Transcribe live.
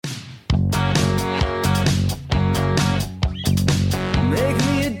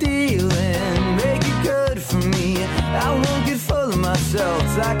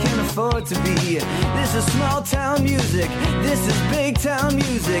to be. This is small town music, this is big town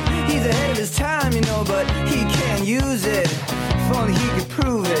music. He's ahead of his time, you know, but he can't use it. If only he could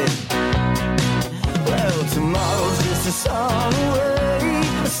prove it. Well, tomorrow's just a song away,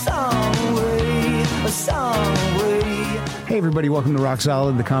 a song away, a song away. Hey everybody, welcome to Rock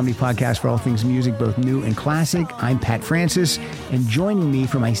Solid, the comedy podcast for all things music, both new and classic. I'm Pat Francis, and joining me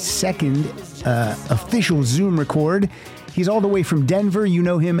for my second official Zoom record, he's all the way from Denver. You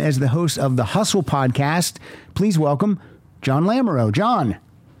know him as the host of the Hustle podcast. Please welcome John Lamoureux. John.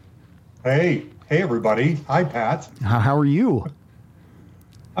 Hey everybody. Hi, Pat. How are you?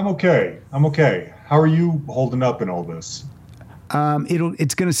 I'm okay. How are you holding up in all this?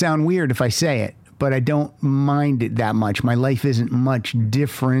 It's going to sound weird if I say it, but I don't mind it that much. My life isn't much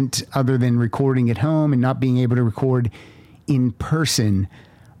different other than recording at home and not being able to record in person.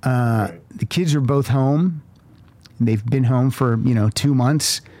 Right. The kids are both home. They've been home for, 2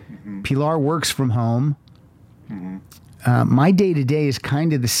 months. Mm-hmm. Pilar works from home. Mm-hmm. My day-to-day is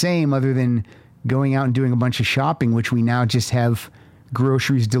kind of the same other than going out and doing a bunch of shopping, which we now just have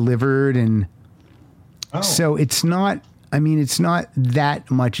groceries delivered. And so it's not that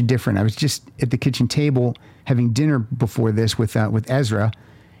much different. I was just at the kitchen table having dinner before this with Ezra,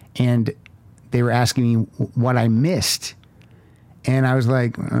 and they were asking me what I missed. And I was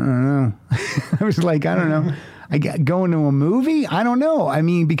like, I don't know. I don't know. Going to a movie? I don't know. I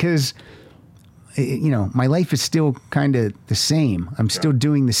mean, because, my life is still kind of the same. I'm still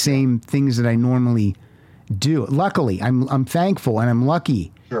doing the same things that I normally do. Luckily, I'm thankful and I'm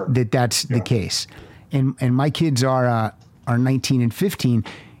lucky that that's the case. And my kids are 19 and 15.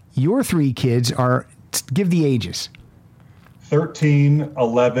 Your three kids are, give the ages. 13,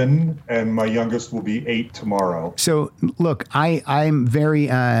 11, and my youngest will be 8 tomorrow. So look, I'm very,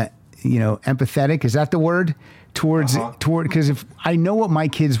 empathetic. Is that the word? Because if I know what my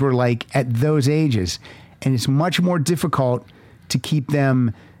kids were like at those ages, and it's much more difficult to keep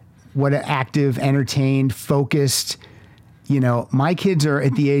them active, entertained, focused. My kids are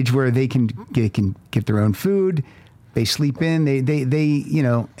at the age where they can get their own food. They sleep in. They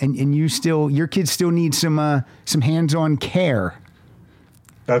and your kids still need some hands-on care.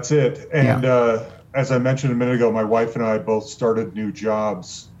 That's it. And as I mentioned a minute ago, my wife and I both started new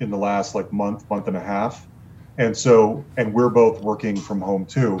jobs in the last month and a half. And we're both working from home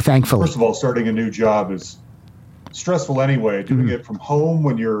too. Thankfully. First of all, starting a new job is stressful anyway. Doing it from home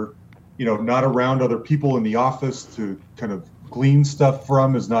when you're, not around other people in the office to kind of glean stuff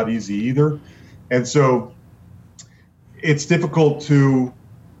from is not easy either. And so it's difficult to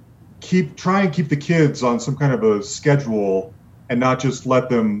try and keep the kids on some kind of a schedule and not just let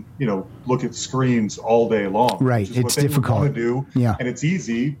them, look at screens all day long. Right. It's difficult want to do. Yeah. And it's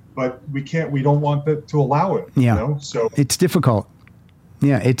easy, but we don't want that to allow it. Yeah. So it's difficult.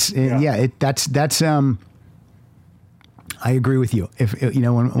 Yeah. That's I agree with you. If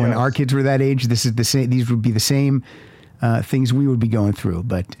when our kids were that age, this is the same. These would be the same things we would be going through.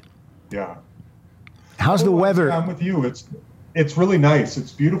 But yeah, how's the weather? I'm with you. It's really nice.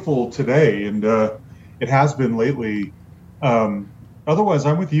 It's beautiful today, and it has been lately. Otherwise,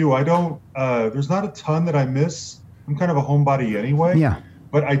 I'm with you. I don't. There's not a ton that I miss. I'm kind of a homebody anyway. Yeah.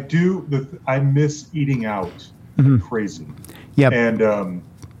 But I do. I miss eating out. Crazy. Yeah.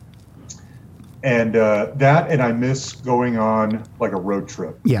 And that, and I miss going on a road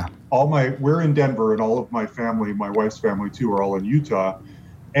trip. Yeah. We're in Denver, and all of my family, my wife's family too, are all in Utah.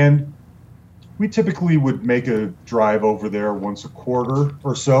 And we typically would make a drive over there once a quarter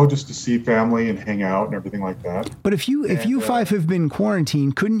or so just to see family and hang out and everything like that. But if you five have been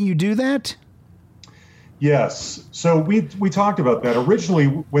quarantined, couldn't you do that? Yes. So we talked about that. Originally,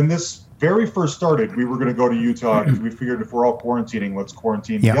 when this very first started, we were going to go to Utah because we figured if we're all quarantining, let's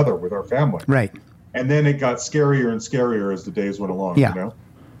quarantine together with our family. Right. And then it got scarier and scarier as the days went along. Yeah.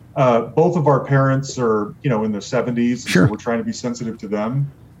 Both of our parents are, in their 70s. Sure. So we're trying to be sensitive to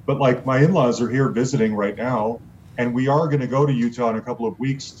them. But my in-laws are here visiting right now, and we are going to go to Utah in a couple of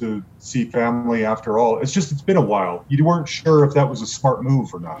weeks to see family after all. It's been a while. You weren't sure if that was a smart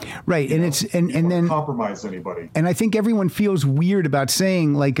move or not. Right. And and then compromise anybody. And I think everyone feels weird about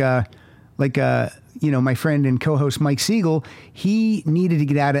saying my friend and co-host Mike Siegel, he needed to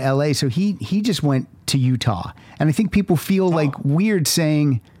get out of LA. So he just went to Utah. And I think people feel weird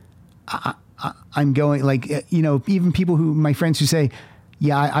saying, I'm going, even people my friends who say,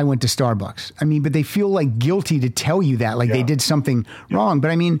 yeah, I went to Starbucks. I mean, but they feel guilty to tell you that, they did something wrong.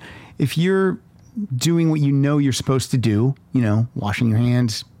 But I mean, if you're doing what you're supposed to do, washing your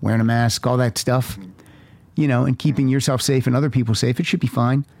hands, wearing a mask, all that stuff, and keeping yourself safe and other people safe, it should be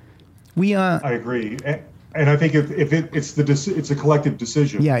fine. I agree. And I think it's a collective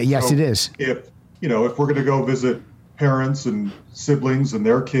decision. Yeah. Yes, so it is. If we're going to go visit parents and siblings and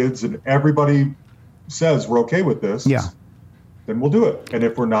their kids, and everybody says we're okay with this, then we'll do it. And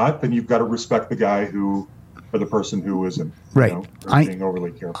if we're not, then you've got to respect the guy or the person who isn't. Right. Being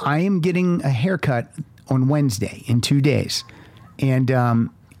overly careful. I am getting a haircut on Wednesday in 2 days, and I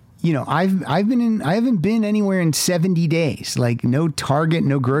haven't been anywhere in 70 days. Like no Target,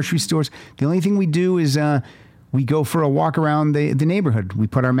 no grocery stores. The only thing we do is we go for a walk around the neighborhood. We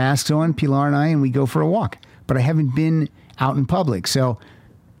put our masks on, Pilar and I, and we go for a walk. But I haven't been out in public. So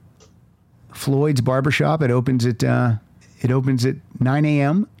Floyd's Barbershop, it opens at 9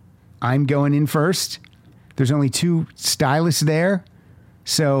 a.m. I'm going in first. There's only 2 stylists there.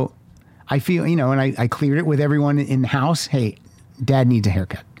 So I feel, and I cleared it with everyone in the house. Hey, Dad needs a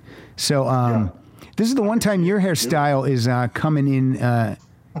haircut. So this is the one time your hairstyle is coming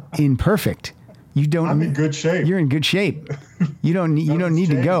in perfect. I'm in good shape. You're in good shape. You don't need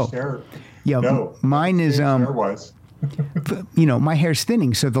to go. Hair. Yeah, no, mine is hair-wise. My hair's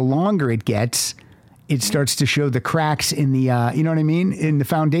thinning, so the longer it gets, it starts to show the cracks in the you know what I mean, in the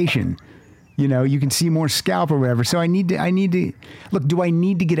foundation. You can see more scalp or whatever. So I need to look. Do I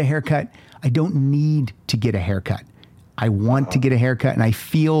need to get a haircut? I don't need to get a haircut. I want to get a haircut, and I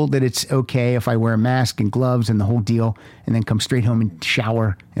feel that it's okay if I wear a mask and gloves and the whole deal, and then come straight home and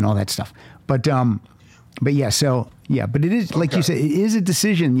shower and all that stuff. But yeah, but it is like you said, it is a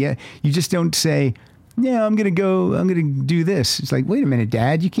decision. Yeah, you just don't say, yeah, I'm gonna do this. It's like, wait a minute,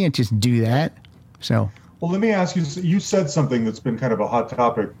 Dad, you can't just do that. So, well, let me ask you. You said something that's been kind of a hot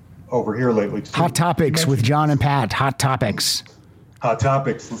topic over here lately. Hot topics with John and Pat. Hot topics. Hot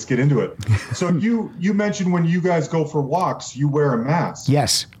topics. Let's get into it. So you mentioned when you guys go for walks, you wear a mask.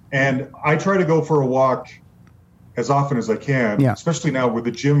 Yes. And I try to go for a walk as often as I can, especially now with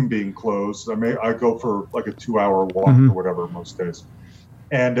the gym being closed. I go for like a 2-hour walk or whatever most days.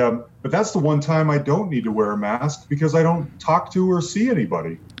 And but that's the one time I don't need to wear a mask because I don't talk to or see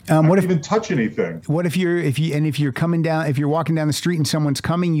anybody. I don't even touch anything. What if you're coming down, if you're walking down the street and someone's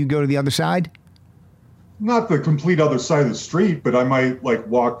coming, you go to the other side? Not the complete other side of the street, but I might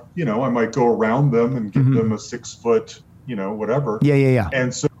walk, I might go around them and give them a 6 foot, whatever. Yeah.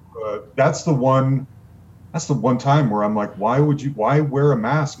 And so that's the one time where I'm like, why wear a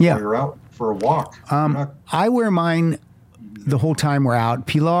mask while you're out for a walk? I wear mine the whole time we're out.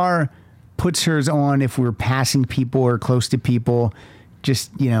 Pilar puts hers on if we're passing people or close to people,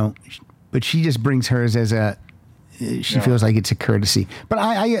 but she just brings hers as she feels like it's a courtesy. But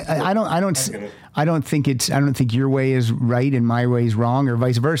I don't think your way is right and my way is wrong, or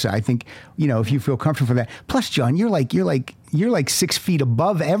vice versa. I think, if you feel comfortable for that. Plus, John, you're like 6 feet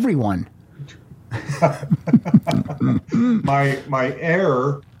above everyone. my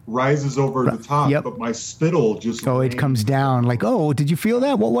air rises over the top, but my spittle just it comes down. Like, oh, did you feel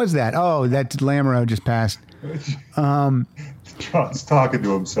that? What was that? Oh, that Lamoureux just passed. John's talking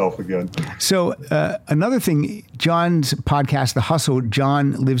to himself again. So another thing, John's podcast, The Hustle,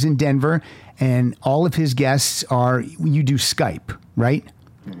 John lives in Denver, and all of his guests you do Skype, right?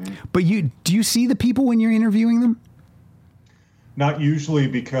 Mm-hmm. But do you see the people when you're interviewing them? Not usually,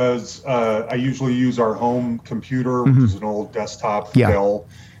 because I usually use our home computer, which is an old desktop Dell,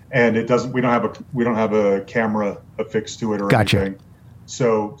 and it doesn't. We don't have a camera affixed to it or anything.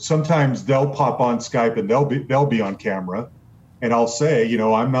 So sometimes they'll pop on Skype and they'll be on camera, and I'll say,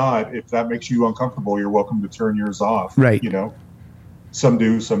 I'm not. If that makes you uncomfortable, you're welcome to turn yours off. Right. Some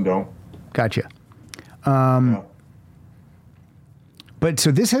do, some don't. Gotcha. But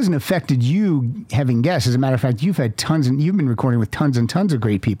so this hasn't affected you having guests. As a matter of fact, you've been recording with tons and tons of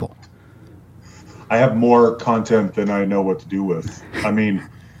great people. I have more content than I know what to do with. I mean,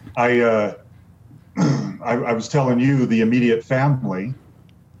 I was telling you the immediate family,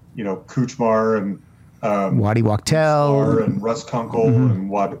 Kuchmar and Waddy Wachtel and Russ Kunkel and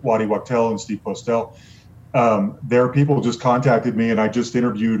Waddy Wachtel and Steve Postel. Their people just contacted me, and I just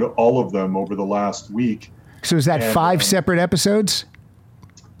interviewed all of them over the last week. So is that 5 separate episodes?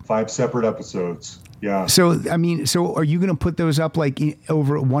 5 separate episodes. Yeah. So are you going to put those up like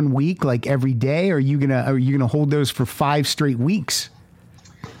over 1 week, like every day? Or are you going to hold those for 5 straight weeks?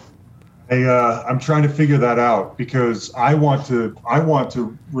 I'm trying to figure that out because I want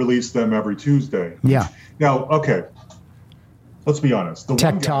to release them every Tuesday. Yeah. Now, okay. Let's be honest.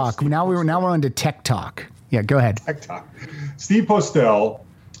 Tech Talk. Now we're on to Tech Talk. Yeah, go ahead. Tech Talk. Steve Postel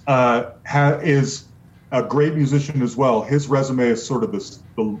is a great musician as well. His resume is sort of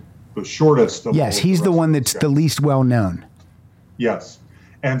the shortest of Yes, he's the one that's the least well known. Yes.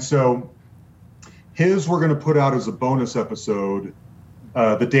 And so we're going to put out as a bonus episode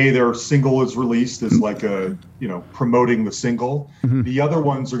the day their single is released is like a, promoting the single. Mm-hmm. The other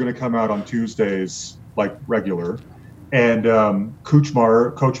ones are going to come out on Tuesdays, like regular. And Coach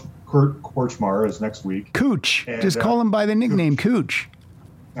Kurt Korchmar is next week. Cooch. And, Just call him by the nickname Cooch.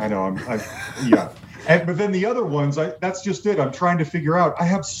 I know. Yeah. But then the other ones, that's just it. I'm trying to figure out. I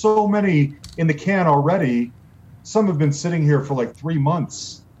have so many in the can already. Some have been sitting here for like 3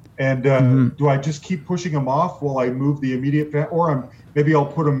 months. And do I just keep pushing them off while I move the immediate or maybe I'll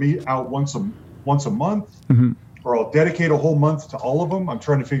put them out once a month, or I'll dedicate a whole month to all of them. I'm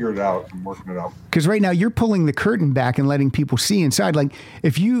trying to figure it out. I'm working it out. Because right now you're pulling the curtain back and letting people see inside. Like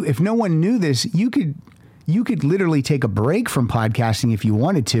if no one knew this, you could literally take a break from podcasting if you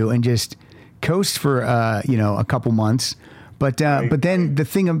wanted to and just coast for a couple months. But then the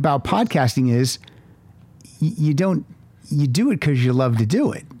thing about podcasting is you do it because you love to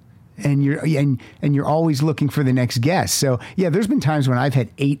do it. And you're always looking for the next guest. So yeah, there's been times when I've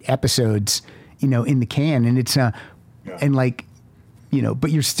had 8 episodes, in the can, and it's and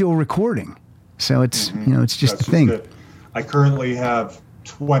but you're still recording. So it's it's just the thing. I currently have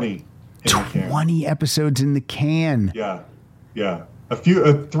 20 in the can. 20 episodes in the can. Yeah. A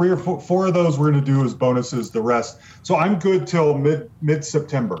few, 3 or 4 of those we're going to do as bonuses. The rest, so I'm good till mid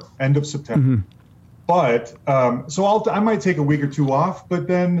September, end of September. But so I might take a week or 2 off, but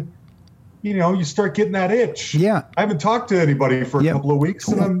then you start getting that itch. Yeah. I haven't talked to anybody for a couple of weeks,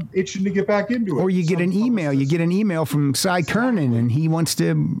 and I'm itching to get back into it. Or you get an email. You get an email from Cy Kernan, and he wants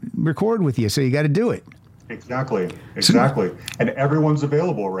to record with you, so you got to do it. Exactly. And everyone's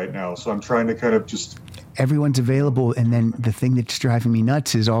available right now, so I'm trying to kind of just... Everyone's available, and then the thing that's driving me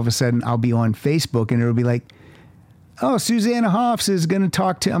nuts is all of a sudden I'll be on Facebook, and it'll be like, oh, Susanna Hoffs is going to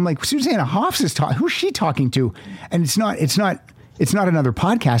talk to... I'm like, Susanna Hoffs is talking... Who's she talking to? And it's not another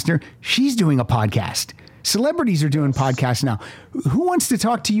podcaster. She's doing a podcast. Celebrities are doing podcasts now. Who wants to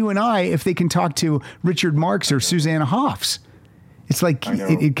talk to you and I if they can talk to Richard Marx or Susanna Hoffs? It's like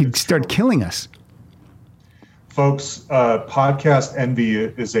it could start killing us. Folks, podcast envy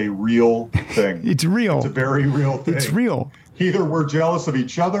is a real thing. It's real. It's a very real thing. It's real. Either we're jealous of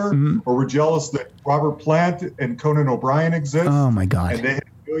each other or we're jealous that Robert Plant and Conan O'Brien exist. Oh, my God. And they have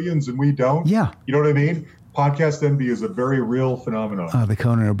millions and we don't. Yeah. You know what I mean? Podcast envy is a very real phenomenon. Oh, the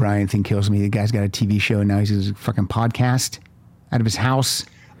Conan O'Brien thing kills me. The guy's got a TV show and now he's doing a fucking podcast out of his house.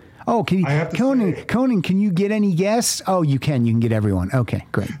 Oh, Conan, can you get any guests? Oh, you can. You can get everyone. Okay,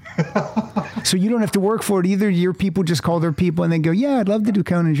 great. So you don't have to work for it either. Your people just call their people and they go, yeah, I'd love to do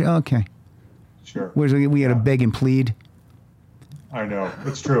Conan. Okay. Sure. We got to beg and plead. I know.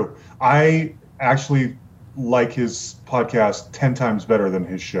 It's true. I actually like his podcast 10 times better than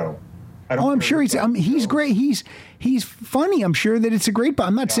his show. I'm sure he's great. He's funny. I'm sure that it's a great.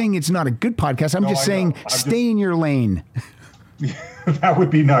 I'm not saying it's not a good podcast. I'm just saying stay in your lane. That would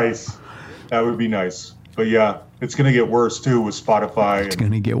be nice. But yeah, it's going to get worse too with Spotify. It's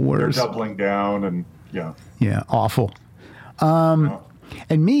going to get worse. They're doubling down and yeah, awful. And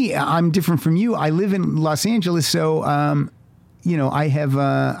me, I'm different from you. I live in Los Angeles, so I have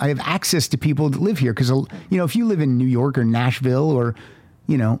access to people that live here because if you live in New York or Nashville or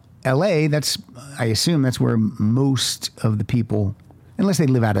LA, I assume that's where most of the people, unless they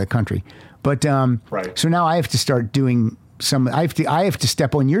live out of the country. But right. So now I have to start doing I have to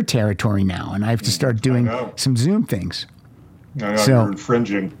step on your territory now, and I have to start doing some Zoom things. I know, you're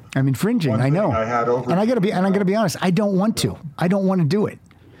infringing. I'm infringing. I know. And I gotta be honest. I don't want to. I don't want to do it.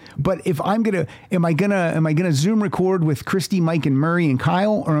 But if am I gonna Zoom record with Christy, Mike, and Murray and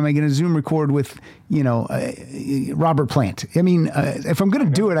Kyle, or am I gonna Zoom record with Robert Plant? I mean, if I'm gonna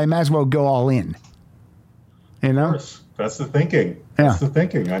do it, I might as well go all in. You know, of course. That's the thinking.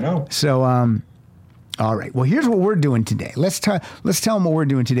 I know. So, all right. Well, here's what we're doing today. Let's tell them what we're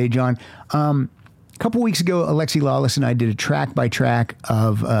doing today, John. A couple weeks ago, Alexi Lawless and I did a track by track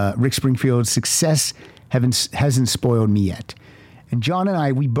of Rick Springfield's "Success Hasn't Spoiled Me Yet." And John and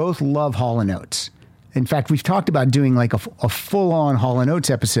I, we both love Hall & Oates. In fact, we've talked about doing like a full-on Hall & Oates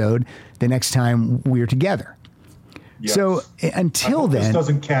episode the next time we're together. Yes. So until then, this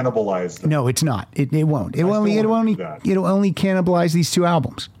doesn't cannibalize them. No, it's not. It won't. It'll only cannibalize these 2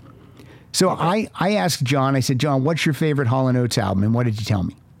 albums. So okay. I asked John. I said, John, what's your favorite Hall & Oates album? And what did you tell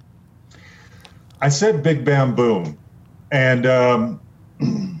me? I said Big Bam Boom, and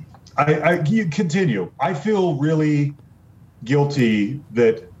I continue. I feel really guilty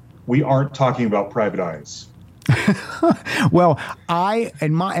that we aren't talking about Private Eyes. Well,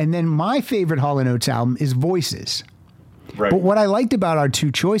 my favorite Hall & Oates album is Voices. Right. But what I liked about our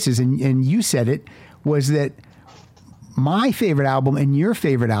 2 choices, and you said it, was that my favorite album and your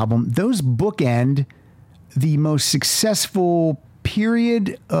favorite album, those bookend the most successful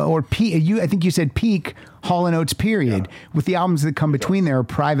period or I think you said peak Hall & Oates period, with the albums that come between there are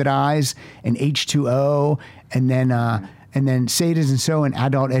Private Eyes and H2O, and then Say It Isn't So and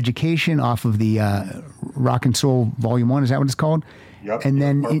Adult Education off of the Rock and Soul Volume 1. Is that what it's called? Yep. And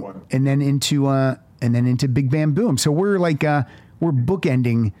then into Big Bam Boom. So we're like we're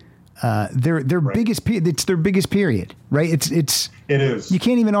bookending their biggest period. It's their biggest period, right? It is. You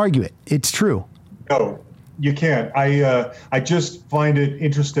can't even argue it. It's true. No, you can't. I just find it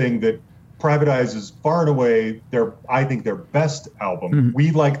interesting that Private Eyes is far and away I think their best album. Mm-hmm.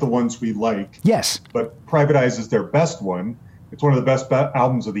 We like the ones we like. Yes. But Private Eyes is their best one. It's one of the best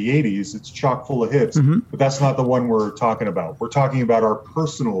albums of the 80s. It's chock full of hits, but that's not the one we're talking about. We're talking about our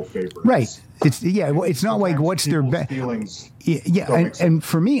personal favorites. Right. It's not like what's their best feelings. Yeah, and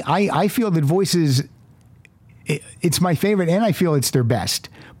for me, I feel that Voices, it's my favorite, and I feel it's their best.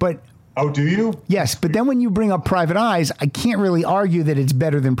 But oh, do you? Yes, but then when you bring up Private Eyes, I can't really argue that it's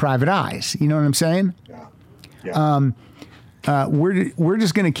better than Private Eyes. You know what I'm saying? Yeah. We're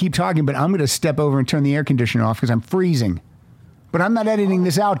just going to keep talking, but I'm going to step over and turn the air conditioner off because I'm freezing. But I'm not editing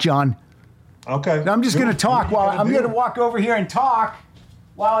this out, John. Okay. I'm just going to talk I'm going to walk over here and talk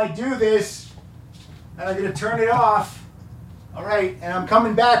while I do this, and I'm going to turn it off. All right, and I'm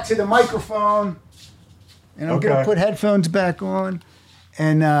coming back to the microphone, and I'm going to put headphones back on.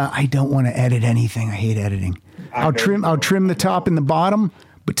 And I don't want to edit anything. I hate editing. I'll trim the top and the bottom,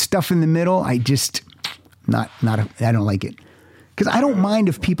 but stuff in the middle, I don't like it. Because I don't mind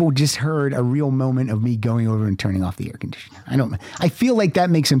if people just heard a real moment of me going over and turning off the air conditioner. I feel like that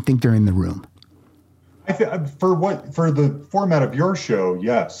makes them think they're in the room. For the format of your show,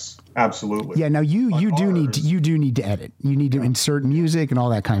 yes, absolutely. Yeah. Now you do need to edit. You need to insert music and all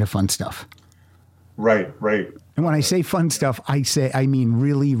that kind of fun stuff. Right. And when I say fun stuff, I mean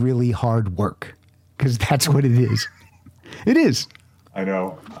really, really hard work, because that's what it is. It is. I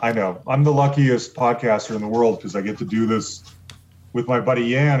know. I'm the luckiest podcaster in the world because I get to do this with my buddy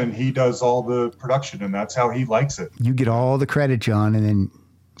Yan, and he does all the production, and that's how he likes it. You get all the credit, John, and then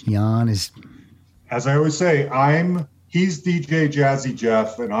Yan is... As I always say, he's DJ Jazzy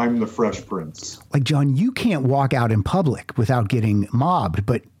Jeff, and I'm the Fresh Prince. Like, John, you can't walk out in public without getting mobbed,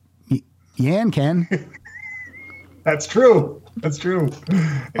 but Yan can. That's true. He's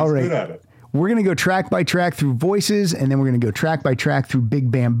all right. good at it. We're going to go track by track through Voices, and then we're going to go track by track through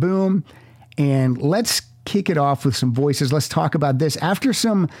Big Bam Boom. And let's kick it off with some Voices. Let's talk about this. After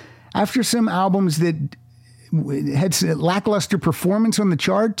some albums that had lackluster performance on the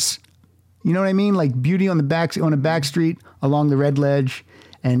charts, you know what I mean? Like Beauty on a Back Street, Along the Red Ledge,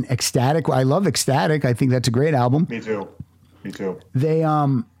 and Ecstatic. I love Ecstatic. I think that's a great album. Me too. They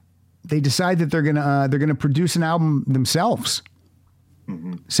decide that they're gonna produce an album themselves.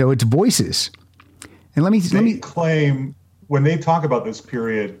 Mm-hmm. So it's Voices. And let me claim, when they talk about this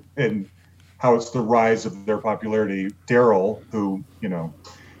period and how it's the rise of their popularity, Daryl, who,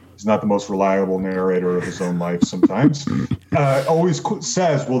 is not the most reliable narrator of his own life sometimes, always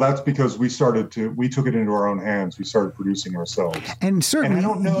says, well, that's because we took it into our own hands. We started producing ourselves. And certainly, I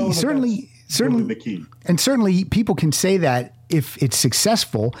don't know certainly really the key. And certainly people can say that if it's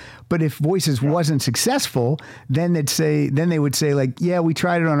successful, but if Voices wasn't successful, then they would say like, yeah, we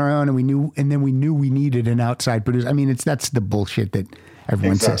tried it on our own and we knew we needed an outside producer. I mean, that's the bullshit that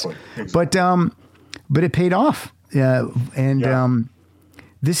everyone says. Exactly. But it paid off.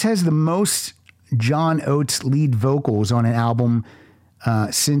 This has the most John Oates lead vocals on an album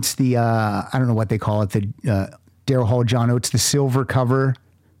since the I don't know what they call it, the Daryl Hall John Oates, the Silver cover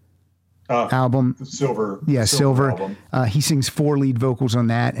album. The Silver. Yeah, Silver. Album. He sings 4 lead vocals on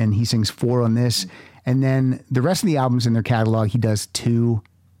that, and he sings 4 on this. And then the rest of the albums in their catalog, he does 2,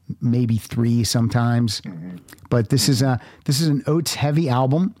 maybe 3 sometimes. Mm-hmm. But this is an Oates heavy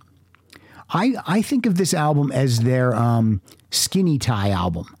album. I think of this album as their Skinny Tie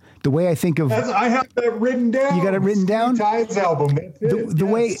album. The way I think of... I have that written down. You got it written down? Skinny Ties album. The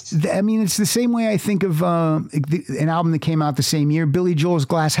way... it's the same way I think of an album that came out the same year, Billy Joel's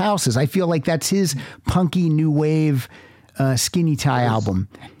Glass Houses. I feel like that's his punky new wave Skinny Tie album.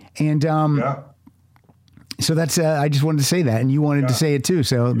 And so that's... I just wanted to say that, and you wanted to say it too,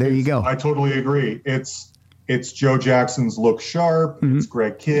 so there you go. I totally agree. It's Joe Jackson's Look Sharp. Mm-hmm. It's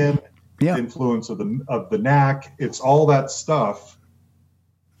Greg Kihn. It's influence of the Knack. It's all that stuff.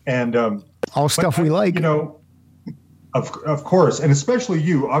 And all stuff we like, of course, and especially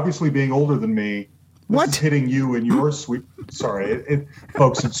you, obviously being older than me. This is hitting you in your sweet. Sorry,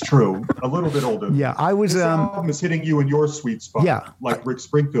 folks, it's true. A little bit older. Yeah, I was. This album is hitting you in your sweet spot. Yeah, like Rick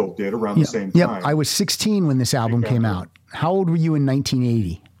Springfield did around the same time. Yeah, I was 16 when this album came out. How old were you in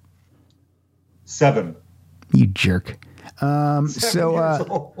 1980? 7. You jerk. Years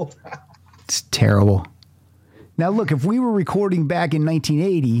old. It's terrible. Now, look, if we were recording back in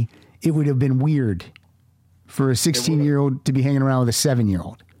 1980, it would have been weird for a 16-year-old to be hanging around with a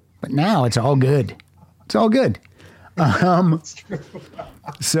 7-year-old. But now it's all good. It's all good.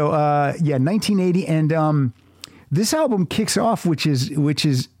 So, 1980. And this album kicks off, which is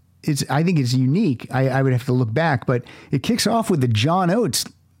I think is unique. I would have to look back, but it kicks off with the John Oates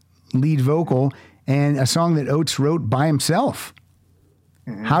lead vocal and a song that Oates wrote by himself.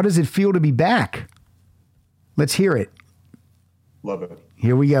 Mm-hmm. How does it feel to be back? Let's hear it. Love it.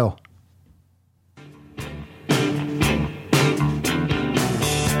 Here we go.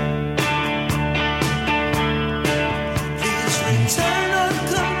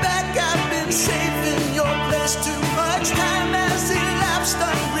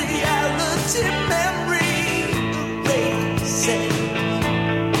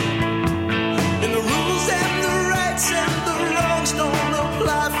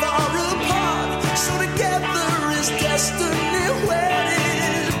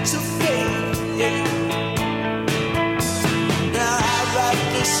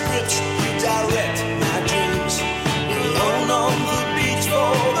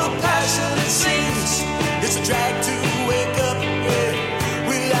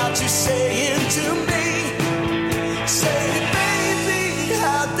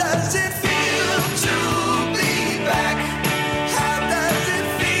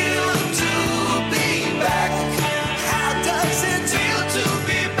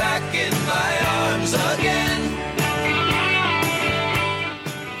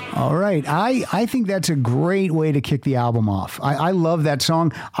 All right. I think that's a great way to kick the album off. I love that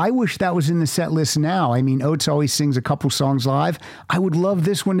song. I wish that was in the set list now. I mean, Oates always sings a couple songs live. I would love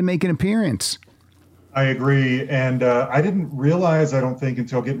this one to make an appearance. I agree. And I didn't realize, I don't think,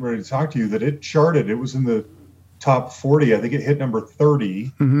 until getting ready to talk to you, that it charted. It was in the top 40. I think it hit number 30.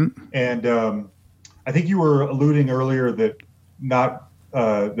 Mm-hmm. And I think you were alluding earlier that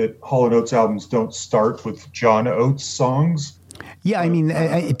that Hall & Oates albums don't start with John Oates songs. Yeah, I mean,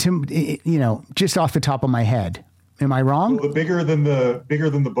 just off the top of my head. Am I wrong? Well, the bigger than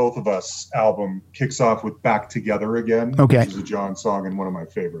the Both of Us album kicks off with Back Together Again, okay, which is a John song and one of my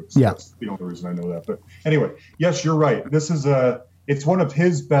favorites. Yeah. That's the only reason I know that. But anyway, yes, you're right. This is it's one of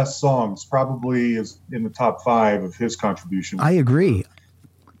his best songs, probably is in the top 5 of his contributions. I agree.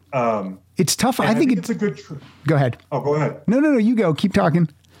 It's tough. I think it's a good. Go ahead. Oh, go ahead. No, you go. Keep talking.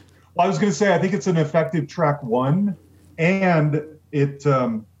 Well, I was going to say, I think it's an effective track 1. And it,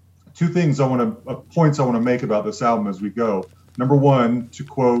 two things points I want to make about this album as we go. Number one, to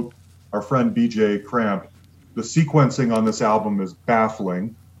quote our friend BJ Cramp, the sequencing on this album is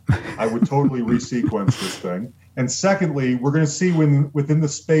baffling. I would totally resequence this thing. And secondly, we're going to see within the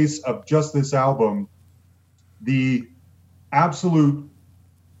space of just this album, the absolute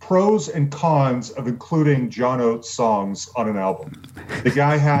pros and cons of including John Oates songs on an album. The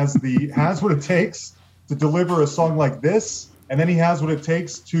guy has what it takes to deliver a song like this, and then he has what it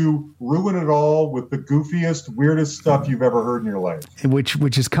takes to ruin it all with the goofiest, weirdest stuff you've ever heard in your life.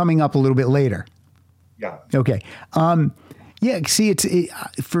 Which is coming up a little bit later. Yeah. Okay. See,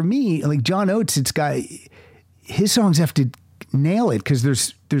 for me, like John Oates, it's got his songs have to nail it because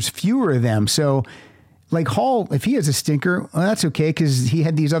there's fewer of them. So, like Hall, if he has a stinker, well, that's okay because he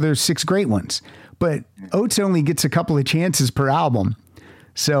had these other 6 great ones. But Oates only gets a couple of chances per album.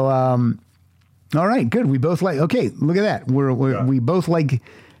 So, all right, good. We both like. Okay, look at that. We both like.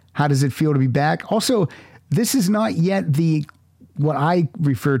 How does it feel to be back? Also, this is not yet what I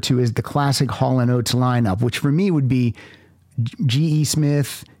refer to as the classic Hall & Oates lineup, which for me would be G.E.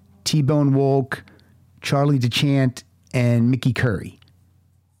 Smith, T-Bone Walk, Charlie DeChant, and Mickey Curry.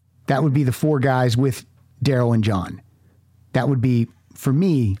 That would be the 4 guys with Daryl and John. That would be, for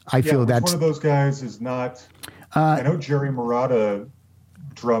me, I feel that's... one of those guys is not... I know Jerry Marotta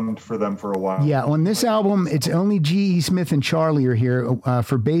drummed for them for a while. Yeah, on this album, it's only G.E. Smith and Charlie are here.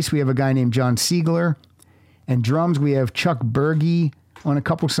 For bass, we have a guy named John Siegler. And drums, we have Chuck Berge on a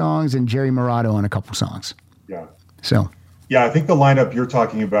couple songs and Jerry Marotta on a couple songs. Yeah. So... yeah, I think the lineup you're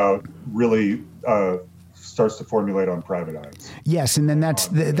talking about really starts to formulate on Private Eyes. Yes, and then that's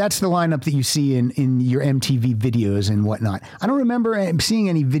the lineup that you see in your MTV videos and whatnot. I don't remember seeing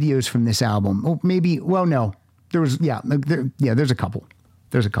any videos from this album. Oh, maybe. Well, no, there was. Yeah, there's a couple.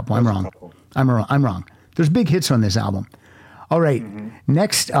 There's a couple. I'm wrong. I'm wrong. There's big hits on this album. All right. Mm-hmm.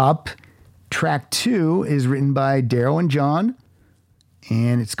 Next up, track 2 is written by Daryl and John,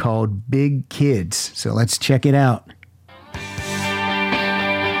 and it's called Big Kids. So let's check it out.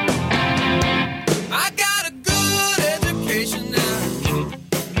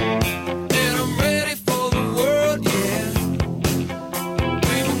 And I'm ready for the world, yeah.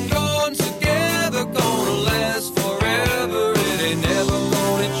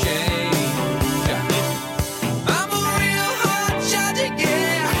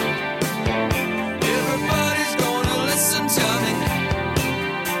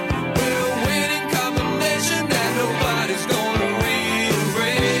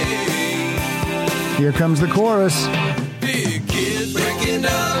 Here comes the chorus. Big kids breaking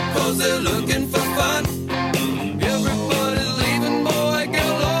up cause they're looking for fun. Everybody's leaving, boy,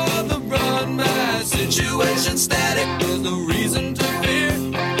 girl, on the run. My situation static, there's no reason to fear.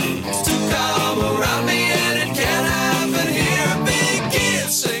 It's too calm around me and it can't happen here. Big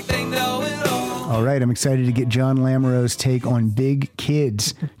kids think they know it all. All right, I'm excited to get John Lamoureux's take on big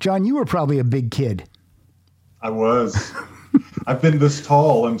kids. John, you were probably a big kid. I was. I've been this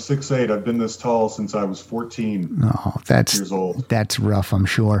tall. I'm 6'8". I've been this tall since I was 14 years old. That's rough, I'm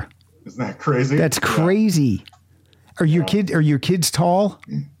sure. Isn't that crazy? That's crazy. Are your kids tall?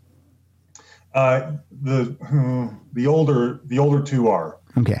 The older two are.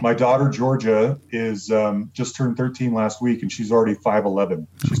 Okay. My daughter Georgia is just turned 13 last week, and she's already 5'11".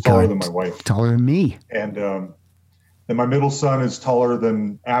 She's taller than my wife. Taller than me. And then my middle son is taller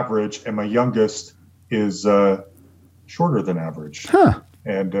than average, and my youngest is shorter than average. Huh.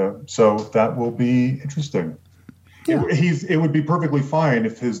 And so that will be interesting. Yeah. It would be perfectly fine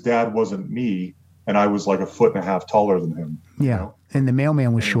if his dad wasn't me and I was like a foot and a half taller than him. Yeah. You know? And the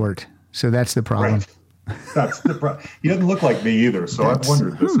mailman was short. So that's the problem. Right. That's the problem. He doesn't look like me either. So I've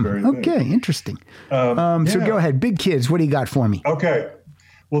wondered this very thing. Okay. Interesting. So go ahead. Big kids. What do you got for me? Okay.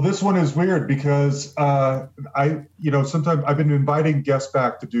 Well, this one is weird because sometimes I've been inviting guests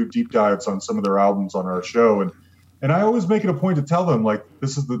back to do deep dives on some of their albums on our show. And I always make it a point to tell them, like,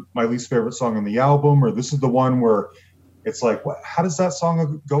 this is my least favorite song on the album, or this is the one where it's like, how does that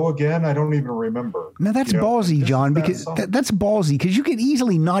song go again? I don't even remember. Now, that's ballsy, John, because that's ballsy, because you could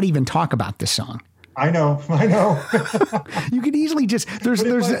easily not even talk about this song. I know. You could easily just, there's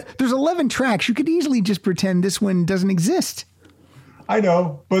 11 tracks. You could easily just pretend this one doesn't exist. I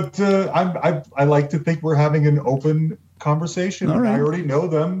know, but I like to think we're having an open conversation. All right. I already know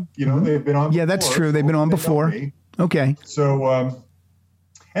them. They've been on. Yeah, that's true. They've been on before. Okay. So,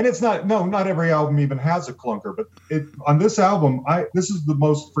 and it's not every album even has a clunker, but on this album, this is the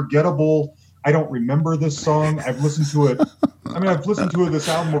most forgettable. I don't remember this song. I've listened to it. I've listened to this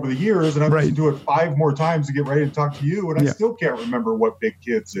album over the years, and I've listened to it 5 more times to get ready to talk to you, and I still can't remember what Big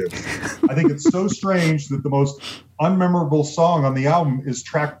Kids is. I think it's so strange that the most unmemorable song on the album is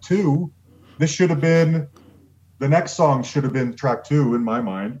track 2. The next song should have been track 2 in my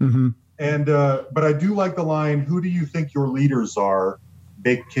mind. Mm-hmm. And but I do like the line, "Who do you think your leaders are?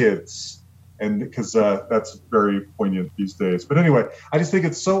 Big kids." And because that's very poignant these days. But anyway, I just think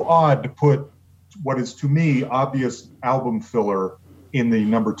it's so odd to put what is to me obvious album filler in the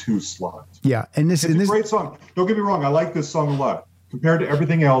number 2 slot. Yeah, it's a great song. Don't get me wrong, I like this song a lot. Compared to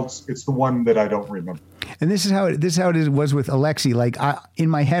everything else, it's the one that I don't remember. And this is how it was with Alexi. Like in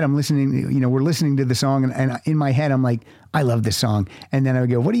my head, I'm listening. We're listening to the song, and in my head, I'm like, I love this song. And then I would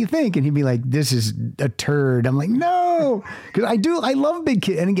go, "What do you think?" And he'd be like, "This is a turd." I'm like, "No," because I love Big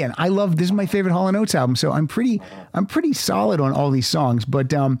Kid. And again, this is my favorite Hall & Oates album, so I'm pretty solid on all these songs.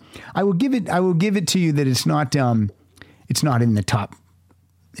 But I will give it to you that it's not in the top.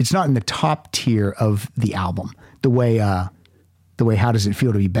 It's not in the top tier of the album. The way How Does It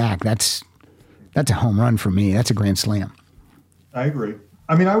Feel to Be Back? That's a home run for me. That's a grand slam. I agree.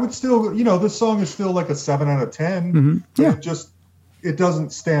 I would still, this song is still like a 7 out of 10. Mm-hmm. Yeah. It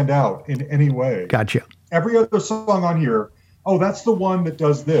doesn't stand out in any way. Gotcha. Every other song on here, that's the one that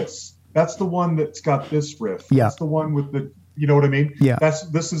does this. That's the one that's got this riff. Yeah. That's the one with the, you know what I mean? Yeah.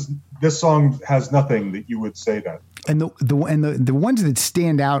 This song has nothing that you would say that. And the ones that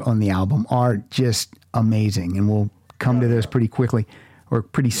stand out on the album are just amazing. And we'll come to those pretty quickly or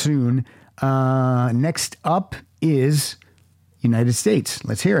pretty soon. Next up is United States.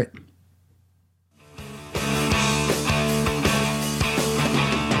 Let's hear it.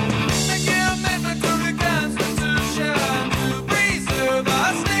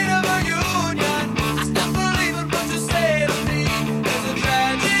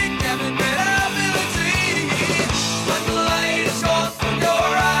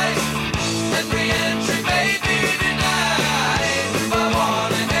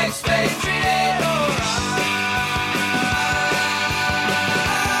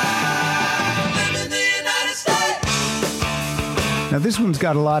 Now, this one's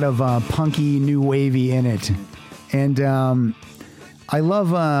got a lot of punky, new wavy in it. And I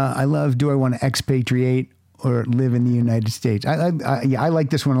love Do I Want to Expatriate or Live in the United States? I like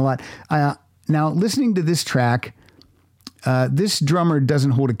this one a lot. Now, listening to this track, this drummer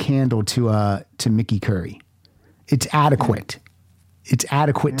doesn't hold a candle to Mickey Curry. It's adequate. It's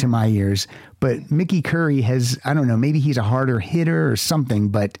adequate to my ears. But Mickey Curry has, I don't know, maybe he's a harder hitter or something,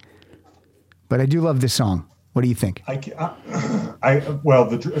 but I do love this song. What do you think? As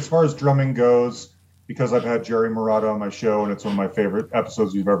far as drumming goes, because I've had Jerry Murata on my show and it's one of my favorite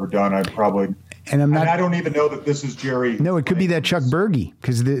episodes you've ever done, And I'm not. And I don't even know that this is Jerry. No, it could be that Chuck Berge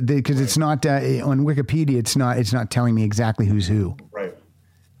because it's not on Wikipedia. It's not telling me exactly who's who. Right.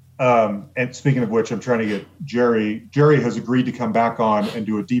 And speaking of which, I'm trying to get Jerry. Jerry has agreed to come back on and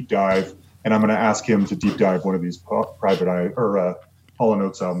do a deep dive, and I'm going to ask him to deep dive one of these Private Eye or Hall &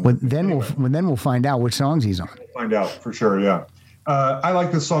 Oates albums. But then we'll find out which songs he's on. We'll find out for sure. Yeah. I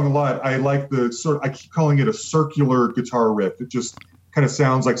like this song a lot. I like I keep calling it a circular guitar riff. It just kind of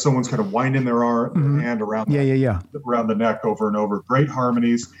sounds like someone's kind of winding their hand around around the neck over and over. Great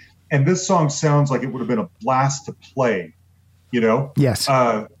harmonies. And this song sounds like it would have been a blast to play, you know? Yes.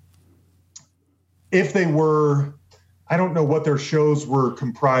 If they were, I don't know what their shows were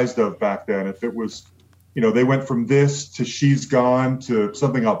comprised of back then. If it was, you know, they went from this to She's Gone to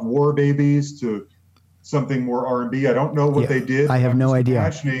something off War Babies to something more R&B. I don't know what they did. I have no idea.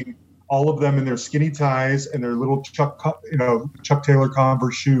 Imagining all of them in their skinny ties and their little Chuck Taylor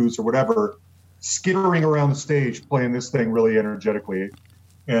Converse shoes or whatever, skittering around the stage, playing this thing really energetically.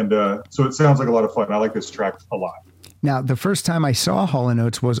 And so it sounds like a lot of fun. I like this track a lot. Now, the first time I saw Hall &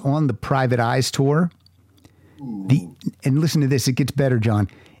 Oates was on the Private Eyes tour. And listen to this, it gets better, John.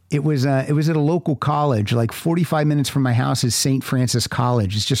 It was at a local college, like 45 minutes from my house is St. Francis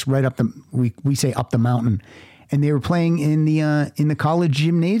College. It's just right up we say up the mountain. And they were playing in the college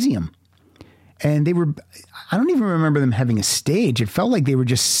gymnasium. And I don't even remember them having a stage. It felt like they were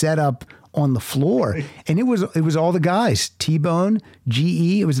just set up on the floor. And it was all the guys, T-Bone,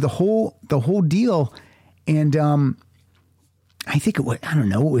 GE, it was the whole deal. And I think it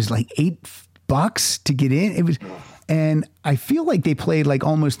was like $8 to get in. It was, and I feel like they played like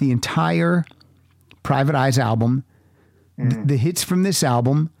almost the entire Private Eyes album, the hits from this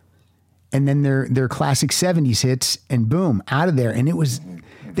album, and then their classic 70s hits, and boom, out of there. And it was,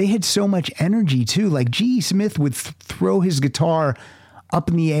 they had so much energy too. Like G.E. Smith would throw his guitar up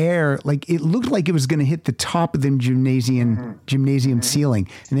in the air, like it looked like it was going to hit the top of the gymnasium ceiling,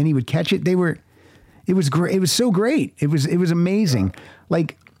 and then he would catch it. It was great. It was so great. It was amazing.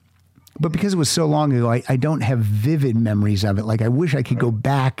 Like, but because it was so long ago, I don't have vivid memories of it. Like I wish I could go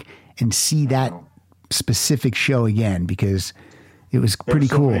back and see that specific show again because it was pretty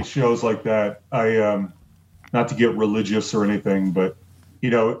cool. Many shows like that. I not to get religious or anything, but you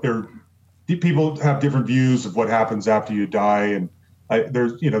know, people have different views of what happens after you die, and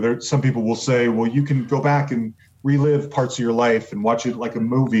there's some people will say, well, you can go back and relive parts of your life and watch it like a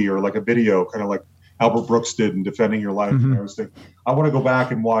movie or like a video, kind of like Albert Brooks did in Defending Your Life. And I was thinking, I want to go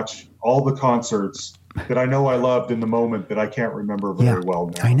back and watch all the concerts that I know I loved in the moment that I can't remember very well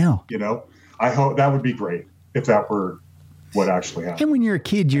now. I know. You know, I hope that would be great if that were what actually happened. And when you're a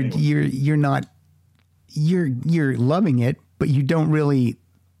kid, you're loving it, but you don't really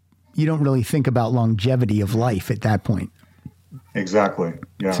think about longevity of life at that point. Exactly.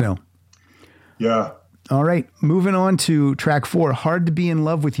 Yeah. So. Yeah. All right, moving on to track 4, Hard to Be in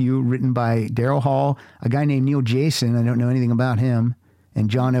Love with You, written by Daryl Hall, a guy named Neil Jason, I don't know anything about him, and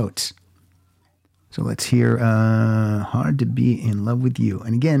John Oates. So let's hear Hard to Be in Love with You.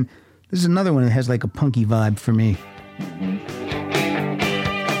 And again, this is another one that has like a punky vibe for me.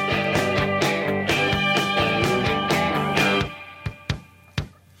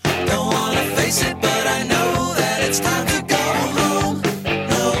 Don't want to face it, but I know that it's time to go home.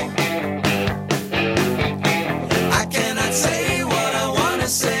 No, I cannot say what I want to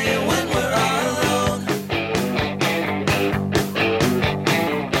say when we're all alone.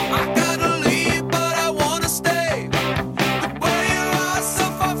 I gotta leave, but I want to stay. The way you are so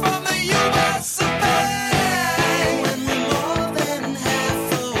far from the U.S. of A. When we're more than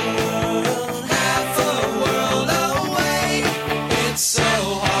half a world away, it's so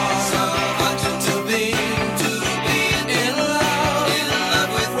hard. To be in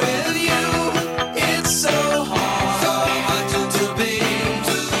love with you. It's so hard to be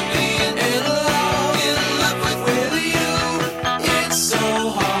in love with you. It's so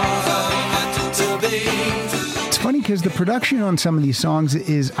hard to be. It's funny because the production on some of these songs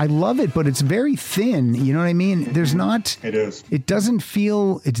I love it, but it's very thin. You know what I mean? There's not. It is. It doesn't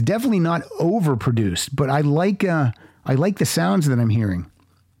feel. It's definitely not overproduced, but I like the sounds that I'm hearing.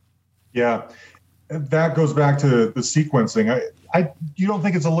 Yeah. That goes back to the sequencing. You don't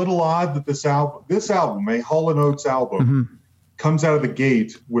think it's a little odd that this album, a Hall & Oates album, comes out of the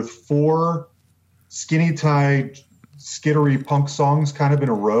gate with 4 skinny tie, skittery punk songs kind of in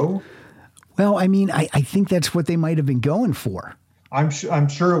a row? Well, I mean, I think that's what they might have been going for. I'm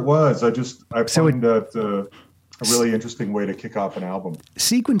sure it was. I find that a really interesting way to kick off an album.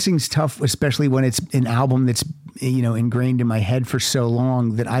 Sequencing's tough, especially when it's an album that's ingrained in my head for so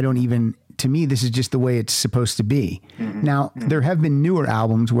long that I don't even. To me, this is just the way it's supposed to be. Now, there have been newer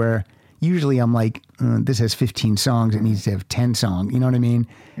albums where Usually I'm like, this has 15 songs. It needs to have 10 songs. You know what I mean?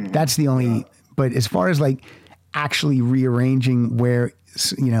 That's the only, but as far as like actually rearranging where,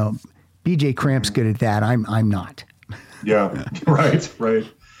 you know, BJ Cramp's good at that. I'm not. Yeah, right.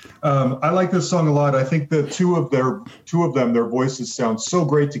 I like this song a lot. I think the two of them, their voices sound so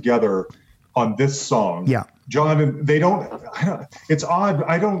great together on this song. Yeah. John, and it's odd.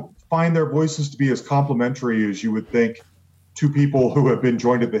 I don't find their voices to be as complimentary as you would think two people who have been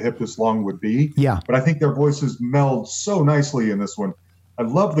joined at the hip this long would be. Yeah. But I think their voices meld so nicely in this one. I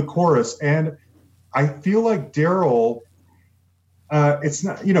love the chorus, and I feel like Daryl, it's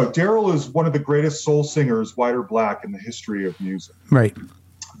not, you know, Daryl is one of the greatest soul singers, white or black, in the history of music. Right.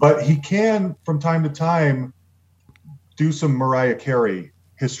 But he can, from time to time, do some Mariah Carey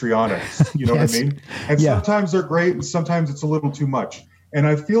histrionics. You know Yes. what I mean? And sometimes they're great, and sometimes it's a little too much. And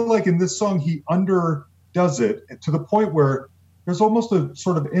I feel like in this song, he underdoes it to the point where there's almost a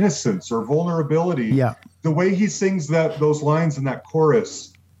sort of innocence or vulnerability. Yeah. The way he sings those lines in that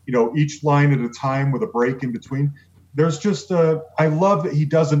chorus, you know, each line at a time with a break in between. There's just I love that he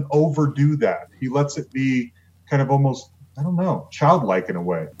doesn't overdo that. He lets it be kind of almost, I don't know, childlike in a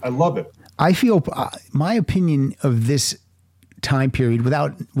way. I love it. I feel my opinion of this time period,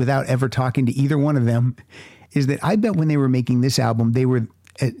 without ever talking to either one of them, is that I bet when they were making this album, they were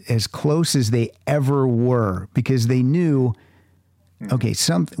as close as they ever were, because they knew, okay,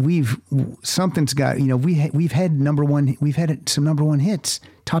 something's got, you know, we've had some number one hits,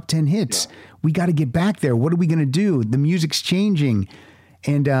 top 10 hits. Yeah. We got to get back there. What are we going to do? The music's changing.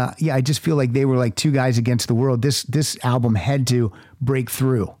 And I just feel like they were like two guys against the world. This album had to break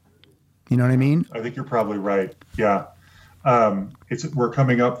through. You know what I mean? I think you're probably right. Yeah. We're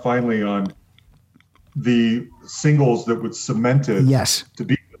coming up finally on the singles that would cement it to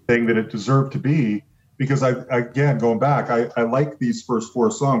be the thing that it deserved to be. Because again, going back, I like these first four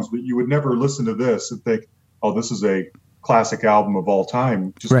songs, but you would never listen to this and think, oh, this is a classic album of all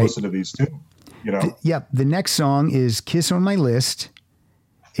time. Just listen to these two, you know? The next song is Kiss on My List.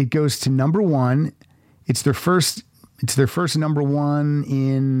 It goes to number one. It's their first number one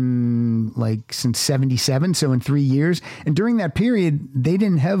in since 77. So in 3 years. And during that period, they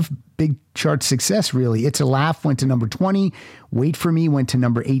didn't have big chart success really. It's a Laugh went to number 20. Wait for Me went to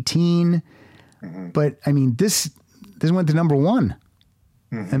number 18. Mm-hmm. But I mean, this went to number one.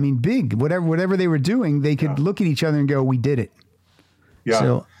 Mm-hmm. I mean, big, whatever they were doing, they could look at each other and go, we did it. Yeah.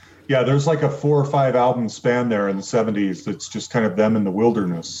 So, there's like a 4 or 5 album span there in the 70s. That's just kind of them in the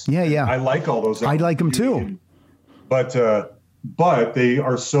wilderness. Yeah. I like all those. I like them too. But they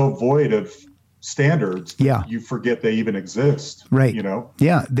are so void of standards that you forget they even exist. Right. You know?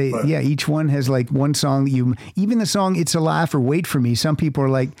 Yeah. Each one has like one song that even the song It's a Laugh or Wait for Me, some people are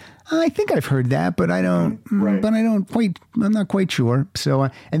like, I think I've heard that, but I don't, I'm not quite sure. So,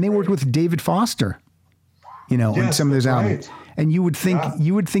 and they worked with David Foster, you know, on some of those albums. And you would think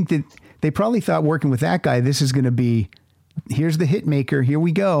that they probably thought working with that guy, this is going to be, here's the hit maker, here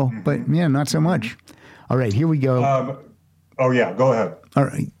we go. Mm-hmm. But not so much. All right, here we go. Go ahead. All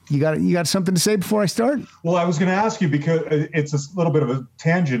right, you got something to say before I start? Well, I was going to ask you because it's a little bit of a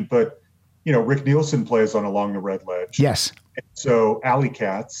tangent, but you know, Rick Nielsen plays on Along the Red Ledge. Yes. So Alley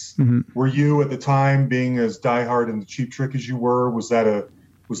Cats, were you at the time being as diehard in the Cheap Trick as you were? Was that a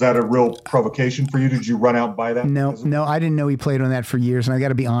real provocation for you? Did you run out and buy that? No, I didn't know he played on that for years. And I got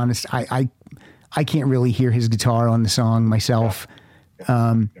to be honest, I can't really hear his guitar on the song myself.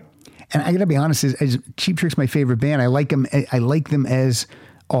 Yeah. And I got to be honest, as Cheap Trick's my favorite band. I like them. I like them as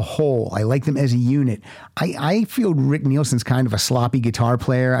a whole. I like them as a unit. I feel Rick Nielsen's kind of a sloppy guitar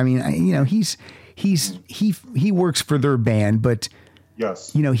player. I mean, he works for their band, but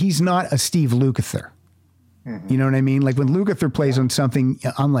he's not a Steve Lukather. Mm-hmm. You know what I mean? Like when Lukather plays on something,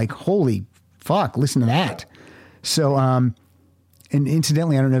 I'm like, holy fuck, listen to that. So, and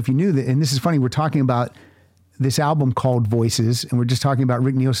incidentally, I don't know if you knew that, and this is funny, we're talking about this album called Voices, and we're just talking about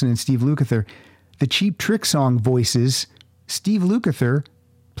Rick Nielsen and Steve Lukather. The Cheap Trick song Voices, Steve Lukather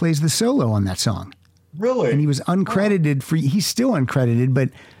plays the solo on that song. Really? And he was uncredited he's still uncredited, but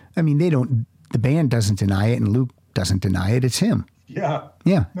I mean, the band doesn't deny it and Luke doesn't deny it. It's him. Yeah.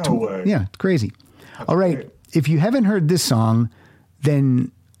 Yeah. No way. Yeah. It's crazy. That's all right. Great. If you haven't heard this song,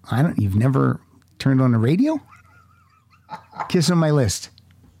 then you've never turned on the radio? Kiss on My List.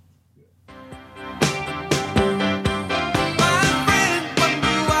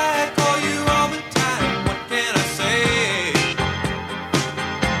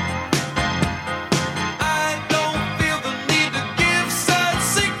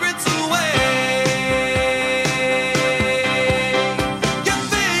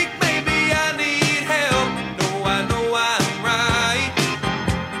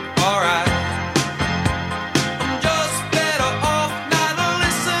 Alright.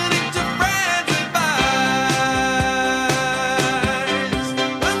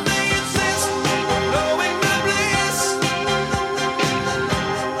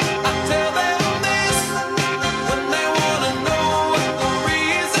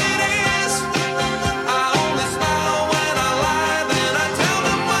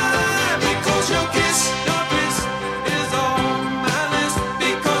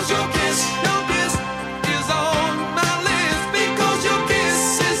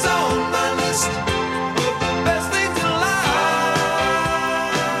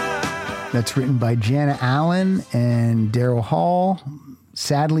 That's written by Jana Allen and Daryl Hall.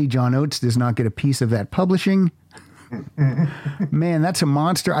 Sadly, John Oates does not get a piece of that publishing. Man, that's a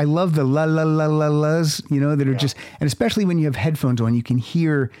monster. I love the la la la la la's, that are just, and especially when you have headphones on, you can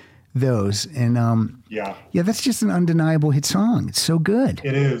hear those. And that's just an undeniable hit song. It's so good.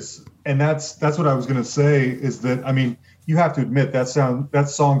 It is. And that's what I was going to say is that, I mean, you have to admit that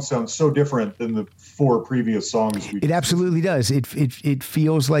song sounds so different than the 4 previous songs. It absolutely does. It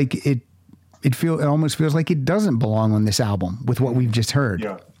feels like it almost feels like it doesn't belong on this album with what we've just heard.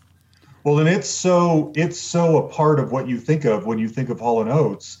 Yeah. Well, and it's so a part of what you think of when you think of Hall &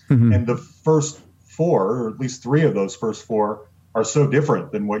 Oates. Mm-hmm. And the first 4, or at least 3 of those first 4, are so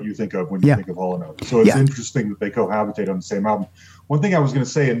different than what you think of when you think of Hall & Oates. So it's interesting that they cohabitate on the same album. One thing I was going to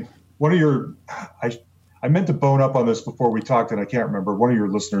say, and one of your, I meant to bone up on this before we talked, and I can't remember. One of your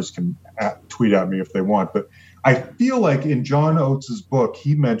listeners can tweet at me if they want. But I feel like in John Oates' book,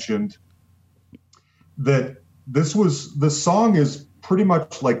 he mentioned that the song is pretty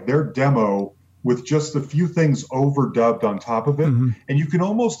much like their demo with just a few things overdubbed on top of it. Mm-hmm. And you can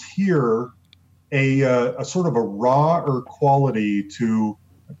almost hear a sort of a rawer quality to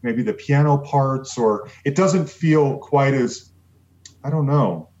maybe the piano parts, or it doesn't feel quite as, I don't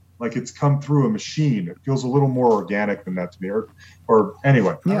know, like it's come through a machine. It feels a little more organic than that to me. Or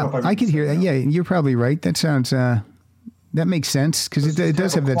anyway. Yeah, I could hear that. Yeah, you're probably right. That sounds, that makes sense because it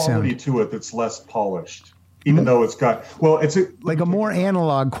does have that sound. Quality to it that's less polished. Even though it's got, it's like a more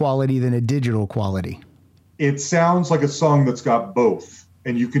analog quality than a digital quality. It sounds like a song that's got both,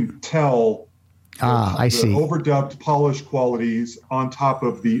 and you can tell I see overdubbed polished qualities on top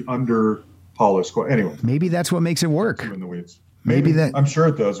of the under polished. Anyway, maybe that's what makes it work. In the weeds. Maybe that. I'm sure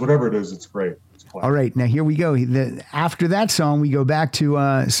it does. Whatever it is, it's great. All right, now here we go. After that song, we go back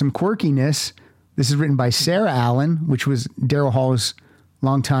to some quirkiness. This is written by Sarah Allen, which was Daryl Hall's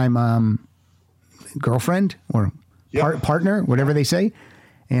longtime girlfriend or partner, whatever they say.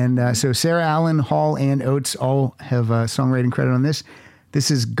 And so Sarah Allen, Hall, and Oates all have songwriting credit on this. This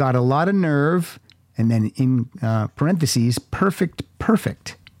has got a lot of nerve, and then in parentheses, perfect.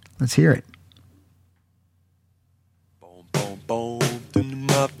 Let's hear it.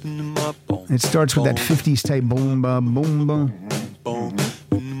 It starts with that 50s type boom, boom, boom, boom.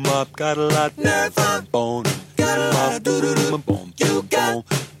 Got a lot of nerve on bone. Got a lot of doo-doo-doo. You got a lot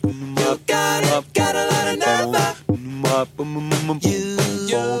of nerve. You got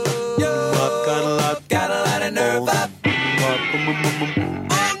a lot of nerve.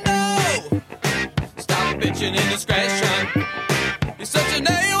 Oh no! Stop bitching indiscretion. You're such an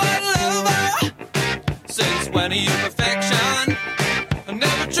A1 lover. Since when are you perfection?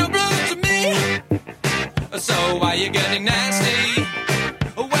 Never true blue to me. So why you getting nasty?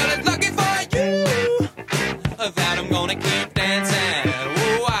 Well, it's lucky for you that I'm gonna keep dancing.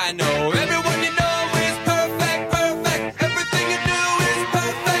 Oh, I know everyone you know is perfect. Everything you do is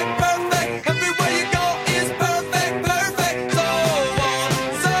perfect. Everywhere you go is perfect. So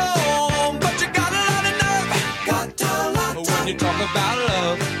on. But you got a lot of nerve. Got a lot when you talk about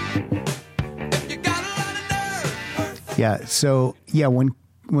love. If you got a lot of nerve. Yeah. So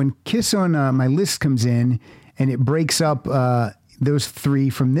when Kiss on My List comes in and it breaks up those 3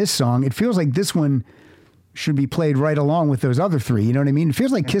 from this song, it feels like this one should be played right along with those other 3. You know what I mean? It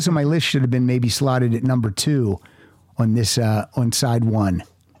feels like Kiss on My List should have been maybe slotted at number 2 on this on side 1,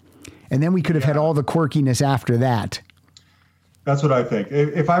 and then we could have had all the quirkiness after that. That's what I think.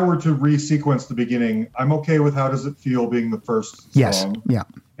 If I were to resequence the beginning, I'm okay with How Does It Feel being the first song. Yes. Yeah.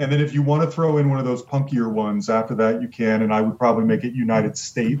 And then if you want to throw in one of those punkier ones after that, you can. And I would probably make it United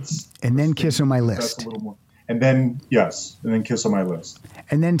States. And then Kiss on My List. That's a little more. And then Kiss on My List.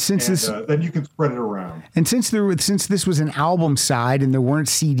 And then then you can spread it around. And since this was an album side and there weren't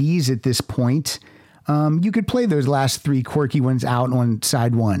CDs at this point, you could play those last 3 quirky ones out on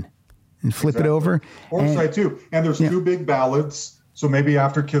side 1 and flip it over. Or side 2. And there's 2 big ballads. So maybe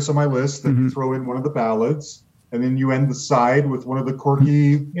after Kiss on My List, then you throw in one of the ballads, and then you end the side with one of the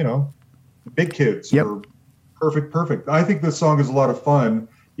quirky, big kids. Yep. Or perfect. I think this song is a lot of fun.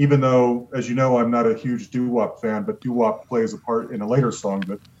 Even though, as you know, I'm not a huge doo-wop fan, but doo-wop plays a part in a later song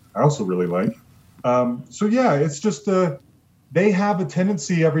that I also really like. It's just they have a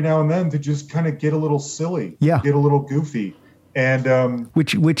tendency every now and then to just kind of get a little silly, get a little goofy. And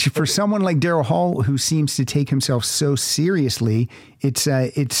which for someone like Daryl Hall, who seems to take himself so seriously, it's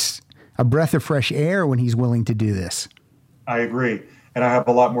a breath of fresh air when he's willing to do this. I agree. And I have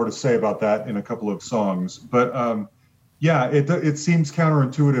a lot more to say about that in a couple of songs. But it seems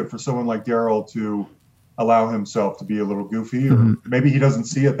counterintuitive for someone like Daryl to allow himself to be a little goofy, or maybe he doesn't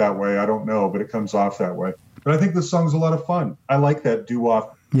see it that way. I don't know, but it comes off that way. But I think this song's a lot of fun. I like that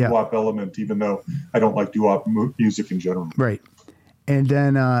doo-wop doo-wop element, even though I don't like doo-wop music in general. Right. And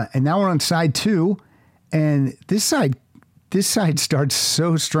then, and now we're on side 2, and this side starts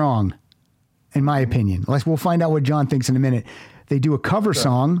so strong, in my opinion. We'll find out what John thinks in a minute. They do a cover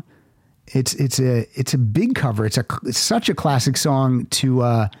song. It's a big cover. It's such a classic song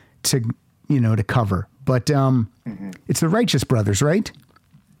to cover. But it's the Righteous Brothers, right?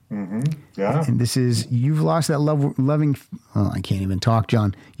 Mm-hmm. Yeah. And this is You've Lost That Loving. Oh, I can't even talk,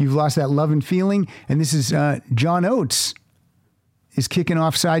 John. You've Lost That Love and Feeling. And this is John Oates is kicking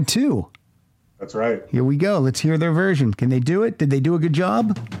off side 2. That's right. Here we go. Let's hear their version. Can they do it? Did they do a good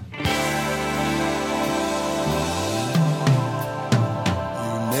job?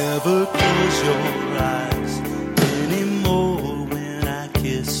 Never close your eyes anymore when I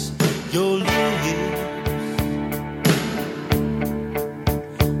kiss your lips,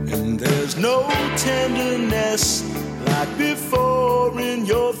 and there's no tenderness like before in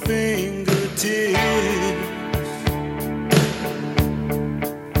your fingertips.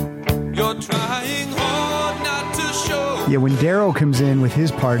 You're trying hard not to show. Yeah, when Daryl comes in with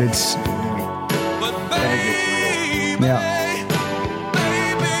his part, it's... But baby, Yeah.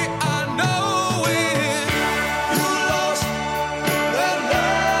 baby, I know it. You lost that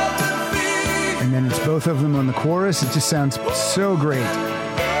love and feeling. And then it's both of them on the chorus. It just sounds so great.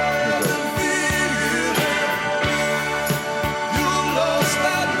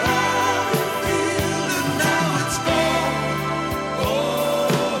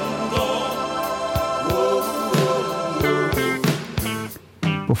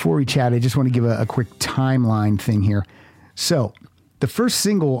 Before we chat, I just want to give a quick timeline thing here. So the first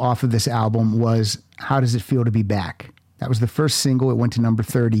single off of this album was How Does It Feel to Be Back? That was the first single. It went to number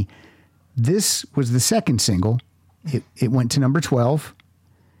 30. This was the second single. It went to number 12.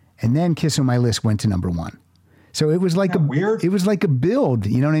 And then Kiss on My List went to number 1. So it was like weird. It was like a build.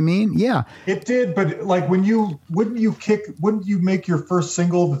 You know what I mean? Yeah. It did, but like wouldn't you make your first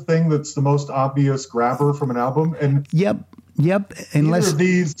single the thing that's the most obvious grabber from an album? And Yep. Unless either of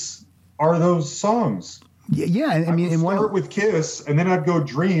these are those songs. Yeah. I mean, in start with Kiss, and then I'd go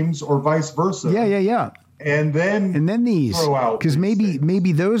Dreams, or vice versa. Yeah. And then these, throw out because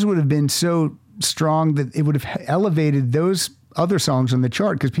maybe those would have been so strong that it would have elevated those other songs on the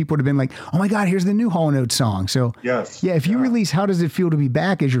chart, because people would have been like, oh my God, here's the new Hall & Oates song. So yes, if you release How Does It Feel to Be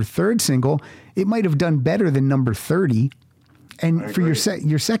Back as your third single, it might have done better than number 30. And for your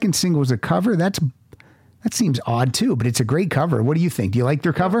second single as a cover, that seems odd too, but it's a great cover. What do you think? Do you like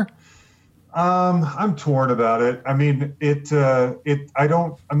their cover? I'm torn about it. I mean,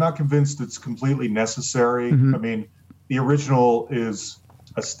 I'm not convinced it's completely necessary. Mm-hmm. I mean, the original is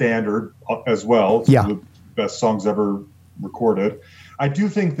a standard as well. It's Yeah. one of the best songs ever recorded. I do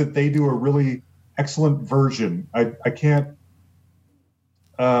think that they do a really excellent version. I don't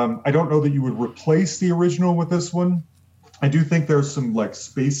know that you would replace the original with this one. I do think there's some like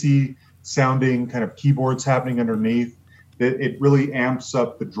spacey sounding kind of keyboards happening underneath. It really amps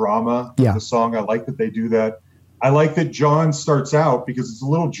up the drama of the song. I like that they do that. I like that John starts out, because it's a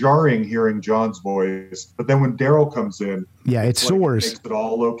little jarring hearing John's voice, but then when Daryl comes in, it soars. It makes it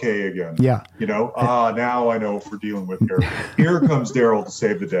all okay again. Yeah. You know, now I know what we're dealing with here. Here comes Daryl to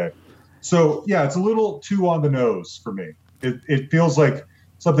save the day. So yeah, it's a little too on the nose for me. It feels like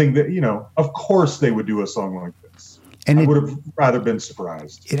something that, of course they would do a song like this. And I would have rather been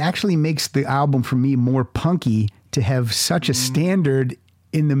surprised. It actually makes the album for me more punky to have such a standard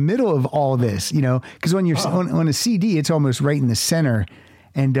in the middle of all this, because when you're on a CD, it's almost right in the center.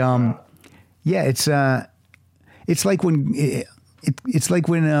 And it's like when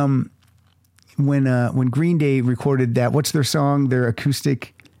when Green Day recorded that, what's their song, their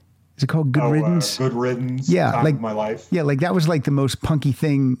acoustic, is it called Good Riddance? Good Riddance. Yeah. Time like of My Life. Yeah. Like that was like the most punky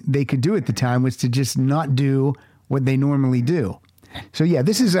thing they could do at the time, was to just not do what they normally do. So yeah,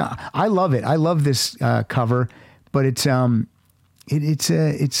 this is, I love it. I love this cover, but it's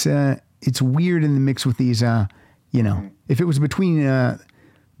weird in the mix with these, if it was between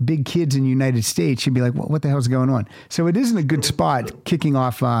big kids in the United States, you'd be like, what the hell's going on? So it isn't a good spot kicking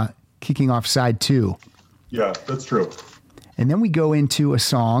off side 2. Yeah, that's true. And then we go into a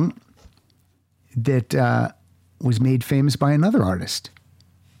song that was made famous by another artist,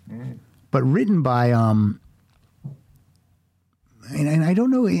 but written by, and I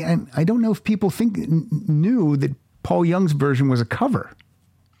don't know if people knew that Paul Young's version was a cover.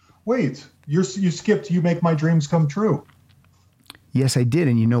 Wait, you skipped You Make My Dreams Come True. Yes, I did.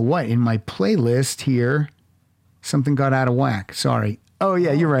 And you know what? In my playlist here, something got out of whack. Sorry. Oh,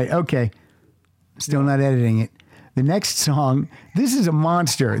 yeah, you're right. Okay. Still not editing it. The next song, this is a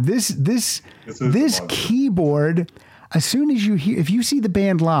monster. This keyboard, as soon as you hear, if you see the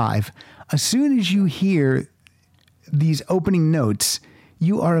band live, as soon as you hear these opening notes,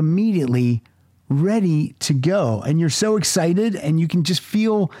 you are immediately ready to go. And you're so excited, and you can just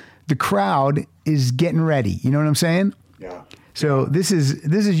feel the crowd is getting ready. You know what I'm saying? Yeah. So this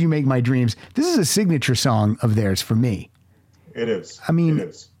is You Make My Dreams. This is a signature song of theirs for me. It is. I mean, it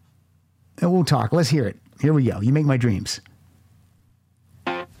is. And we'll talk. Let's hear it. Here we go. You Make My Dreams.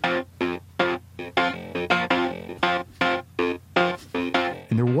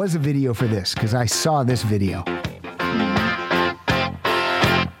 And there was a video for this because I saw this video.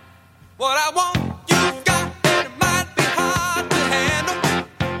 What I want, you've got, and it might be hard to handle.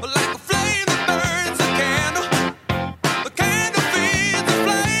 But like a flame that burns a candle, the candle feeds the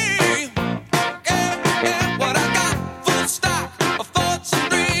flame. Yeah. What I got, full stock of thoughts and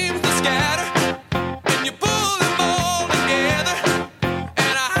dreams to scatter. And you pull them all together.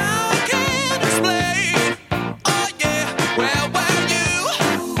 And I can't explain. Oh yeah, well, you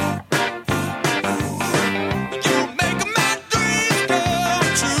make my dreams come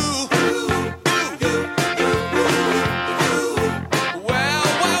true.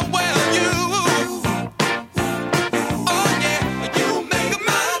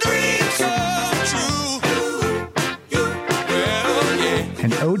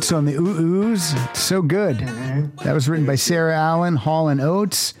 And Oates on the ooh-oohs. So good. That was written by Sarah Allen, Hall and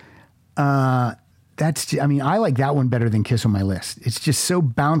Oates. I like that one better than Kiss on My List. It's just so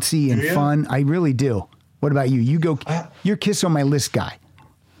bouncy and fun. I really do. What about you? You're Kiss on My List guy.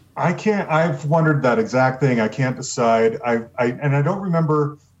 I've wondered that exact thing. I can't decide. I don't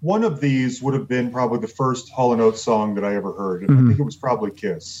remember. One of these would have been probably the first Hall & Oates song that I ever heard. And I think it was probably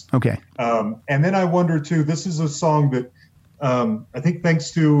Kiss. Okay. And then I wonder too, this is a song that I think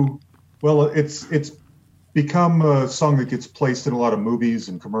thanks to, it's become a song that gets placed in a lot of movies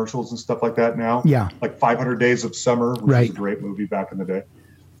and commercials and stuff like that now. Yeah. Like 500 Days of Summer, which was a great movie back in the day.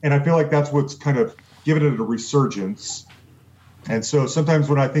 And I feel like that's what's kind of given it a resurgence. And so sometimes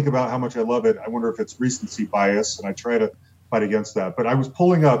when I think about how much I love it, I wonder if it's recency bias, and I try to fight against that. But I was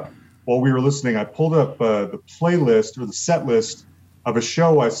pulling up, while we were listening, I pulled up the playlist or the set list of a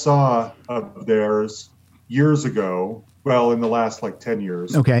show I saw of theirs years ago. Well, in the last 10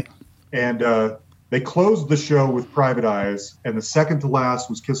 years. Okay. And they closed the show with Private Eyes, and the second to last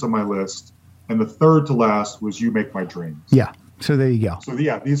was Kiss on My List, and the third to last was You Make My Dreams. Yeah. So there you go. So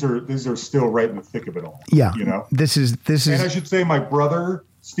yeah, these are still right in the thick of it all. Yeah. You know. This is. And I should say, my brother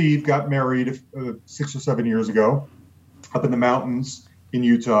Steve got married 6 or 7 years ago, up in the mountains in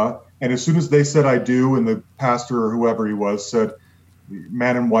Utah. And as soon as they said "I do," and the pastor or whoever he was said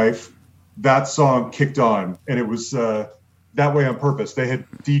 "man and wife," that song kicked on, and it was that way on purpose. They had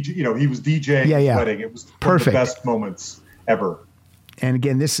DJ. You know, he was DJing his wedding. It was one of the best moments ever. And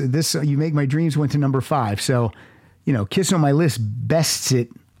again, this You Make My Dreams went to number 5. So, Kiss on My List bests it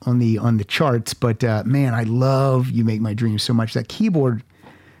on the charts. But man, I love You Make My Dreams so much. That keyboard,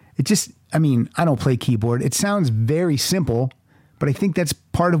 it just, I don't play keyboard. It sounds very simple, but I think that's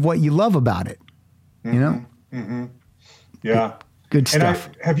part of what you love about it. You know? Mm-hmm. Yeah. Good stuff.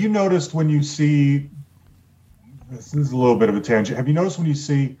 And have you noticed when you see, this is a little bit of a tangent, have you noticed when you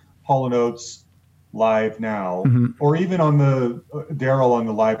see Hall & Oates live now, or even on the Daryl on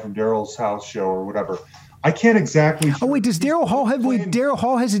the Live from Daryl's House show or whatever, I can't exactly. Oh wait, does Daryl Hall have? Daryl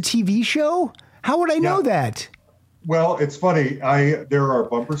Hall has a TV show? How would I know that? Well, it's funny. There are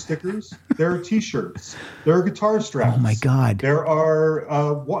bumper stickers. There are T-shirts. There are guitar straps. Oh my God! There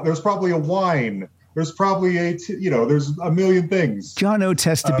are. There's probably a wine. There's probably there's a million things. John Oates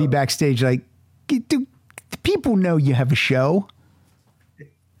has to be backstage. Like, do people know you have a show?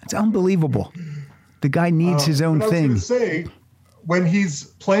 It's unbelievable. The guy needs his own thing. I was going to say, when he's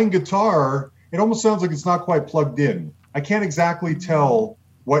playing guitar, it almost sounds like it's not quite plugged in. I can't exactly tell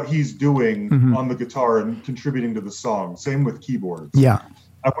what he's doing on the guitar and contributing to the song. Same with keyboards. Yeah.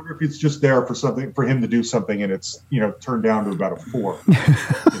 I wonder if it's just there for him to do something, and it's turned down to about a 4.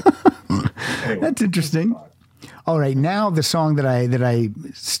 Anyway, that's interesting. All right, now the song that I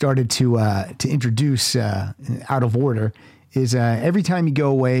started to introduce out of order is Every Time You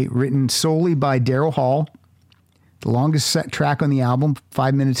Go Away, written solely by Daryl Hall. The longest track on the album,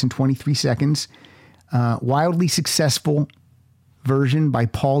 5 minutes and 23 seconds. Wildly successful version by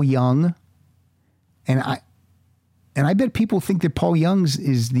Paul Young. And I bet people think that Paul Young's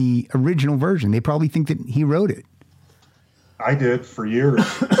is the original version. They probably think that he wrote it. I did for years.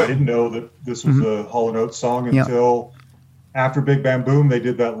 I didn't know that this was a Hall & Oates song until after Big Bam Boom. They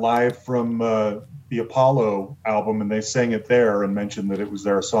did that live from the Apollo album, and they sang it there and mentioned that it was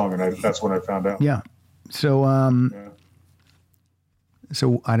their song, and that's when I found out. Yeah. So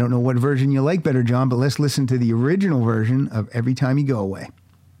So I don't know what version you like better, John, but let's listen to the original version of Every Time You Go Away.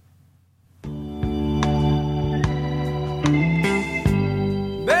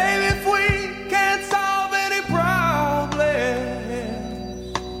 Baby, if we can't solve any problems,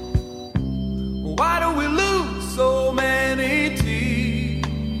 why do we lose so many tears?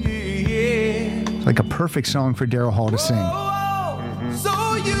 It's like a perfect song for Daryl Hall to sing.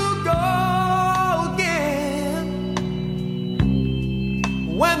 So you go again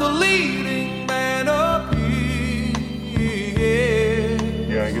when the leading man appears.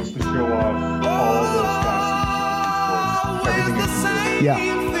 Yeah, I guess to show off all those facets of his voice, everything he can do.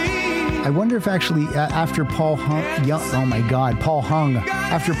 Yeah. I wonder if actually after Paul Young, oh my God, Paul Hung,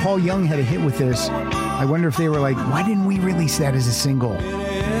 after Paul Young had a hit with this, I wonder if they were like, why didn't we release that as a single?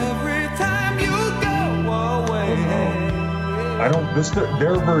 Every time you go away, I don't.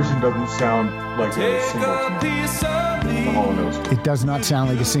 Their version doesn't sound like a take single a to me. piece of me. The Hall and Oates. It does not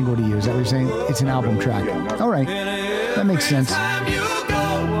sound like a single to you. Is that what you're saying? It's an album track. Yeah, no. All right. That makes sense. Time you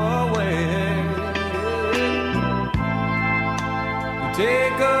go away,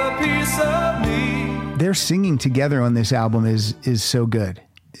 take a piece of me. Their singing together on this album is so good.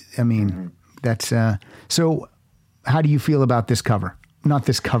 I mean, that's so how do you feel about this cover? Not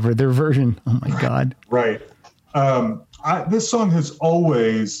this cover, their version. Oh my God. Right. This song has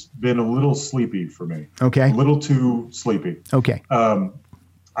always been a little sleepy for me. Okay. A little too sleepy. Okay.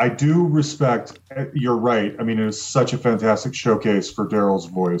 I do respect, you're right. I mean, it is such a fantastic showcase for Daryl's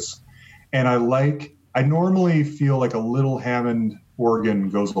voice. And I normally feel like a little Hammond organ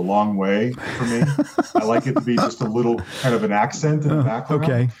goes a long way for me. I like it to be just a little kind of an accent in the background.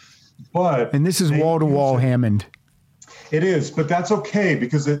 Okay. And this is wall-to-wall Hammond. It is, but that's okay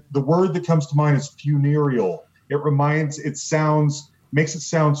because the word that comes to mind is funereal. Makes it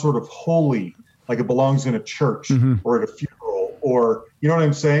sound sort of holy, like it belongs in a church or at a funeral, or you know what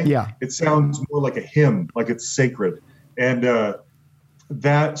I'm saying? Yeah. It sounds more like a hymn, like it's sacred. And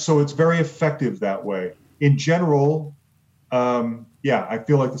so it's very effective that way. In general, I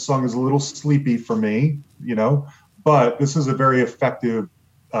feel like the song is a little sleepy for me, but this is a very effective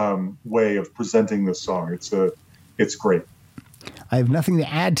way of presenting this song. It's great. I have nothing to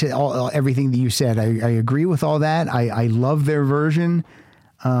add to everything that you said. I agree with all that. I love their version.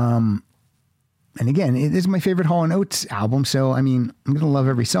 And again, it is my favorite Hall & Oates album. So, I mean, I'm going to love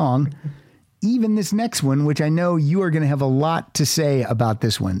every song. Even this next one, which I know you are going to have a lot to say about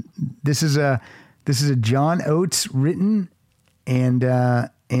this one. This is a John Oates written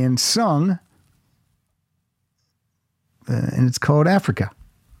and sung. And it's called Africa.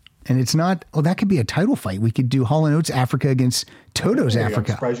 And it's not, that could be a title fight. We could do Hall & Oates Africa against Toto's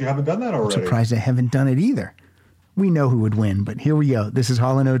Africa. I'm surprised you haven't done that already. I'm surprised I haven't done it either. We know who would win, but here we go. This is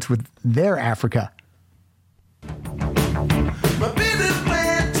Hall & Oates with their Africa. My baby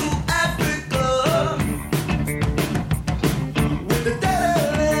went to Africa with the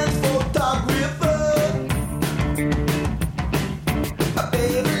daddy photographer. My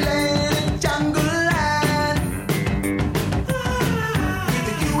baby land in jungle land with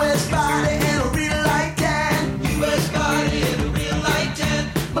the U.S. body and a real light tan. U.S. body and a real light tan.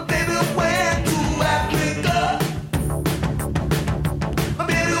 My baby went to Africa. My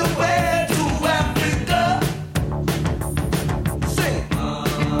baby went to Africa. Sing.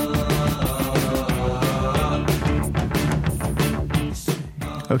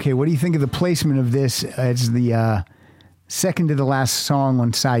 Okay, what do you think of the placement of this as the second to the last song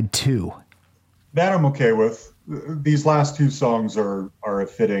on side 2? That I'm okay with. These last two songs are a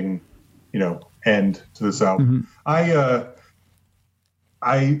fitting, end to this album.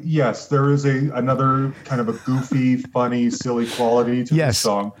 Yes, there is another kind of a goofy, funny, silly quality to this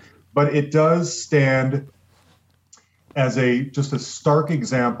song, but it does stand as just a stark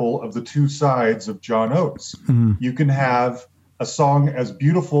example of the two sides of John Oates. You can have a song as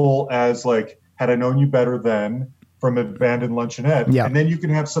beautiful as like Had I Known You Better Then from Abandoned Luncheonette, and then you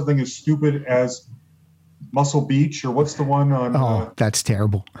can have something as stupid as Muscle Beach, or what's the one on? That's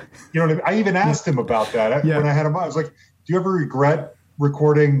terrible. You know what I mean? I even asked him about that when I had him on. I was like, "Do you ever regret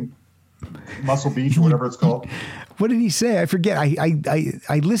recording Muscle Beach or whatever it's called?" What did he say? I forget.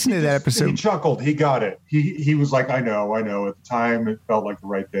 I listened to that episode. He chuckled. He got it. He was like, I know. At the time, it felt like the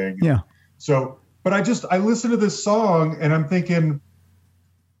right thing. Yeah. So, but I listened to this song and I'm thinking,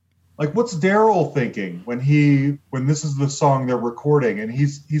 like, what's Daryl thinking when this is the song they're recording? And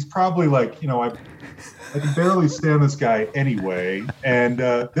he's probably like, I can barely stand this guy anyway. And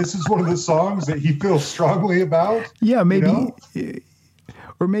this is one of the songs that he feels strongly about. Yeah, maybe.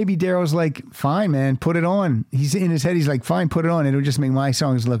 Or maybe Daryl's like, fine, man, put it on. He's in his head. He's like, fine, put it on. It'll just make my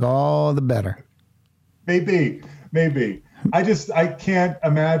songs look all the better. Maybe. I can't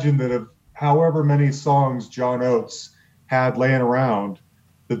imagine that of however many songs John Oates had laying around,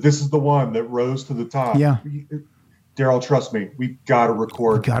 that this is the one that rose to the top. Yeah. Daryl, trust me, we got to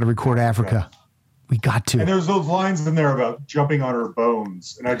record. We got to record Africa. We got to. And there's those lines in there about jumping on her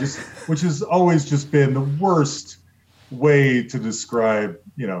bones, and which has always just been the worst way to describe,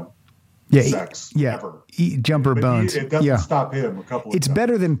 sex ever. Jump her bones. It doesn't stop him a couple of It's times.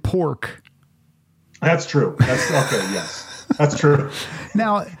 better than pork. That's true. That's okay. Yes, that's true.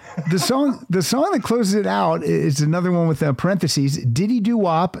 Now, the song that closes it out is another one with parentheses, Diddy Doo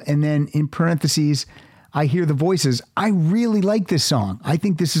Wop, and then in parentheses, I hear the voices. I really like this song. I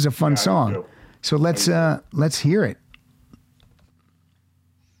think this is a fun song. So let's hear it.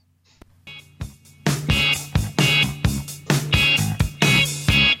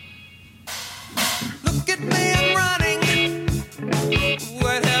 Look at me, I'm running.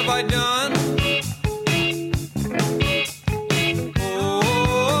 What have I done?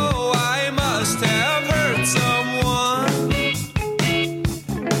 Oh, I must have hurt someone.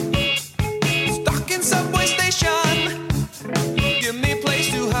 Stuck in subway station. Give me a place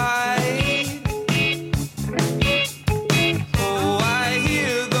to hide. Oh, I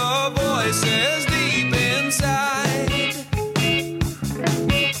hear the voices deep inside.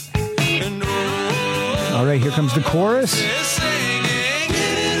 And oh, All right, here comes the chorus. is singing.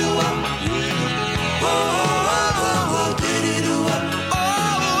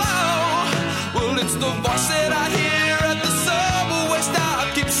 Oh, well, it's the voice that I hear at the subway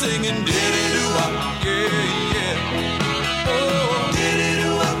stop. Keep singing, diddy-doo-wop, yeah. Oh,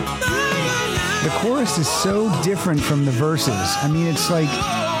 The chorus is so different from the verses. I mean, it's like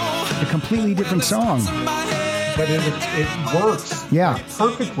a completely different song. But it works. Yeah.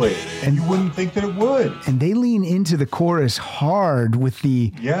 Perfectly. And you wouldn't think that it would. And they lean into the chorus hard with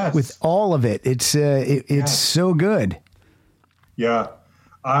with all of it. It's so good. Yeah.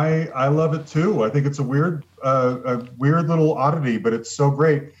 I love it too. I think it's a weird little oddity, but it's so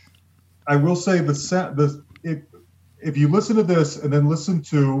great. I will say if you listen to this and then listen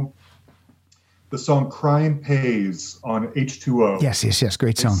to the song Crime Pays on H2O. Yes.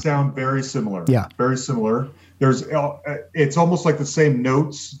 Great song. They sound very similar. Yeah. Very similar. It's almost like the same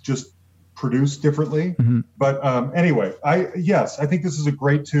notes, just produced differently. Mm-hmm. But anyway, I think this is a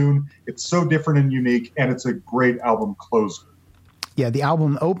great tune. It's so different and unique, and it's a great album closer. Yeah, the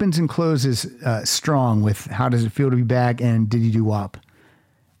album opens and closes strong with How Does It Feel to Be Back and Diddy Doo Wop.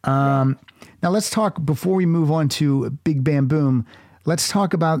 Now let's talk, before we move on to Big Bam Boom, let's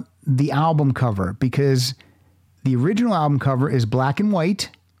talk about the album cover, because the original album cover is black and white.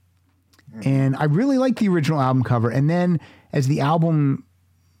 And I really like the original album cover. And then as the album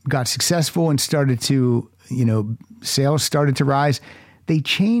got successful and started to, sales started to rise, they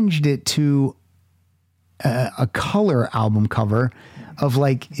changed it to a color album cover of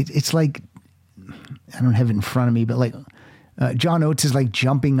like, it's like, I don't have it in front of me, but like John Oates is like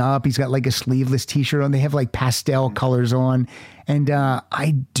jumping up. He's got like a sleeveless t-shirt on. They have like pastel colors on. And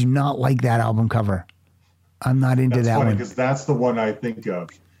I do not like that album cover. I'm not into that one. Because that's the one I think of.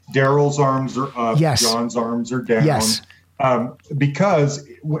 Daryl's arms are up. Yes. John's arms are down. Yes. Because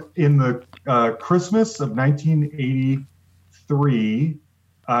in the Christmas of 1983,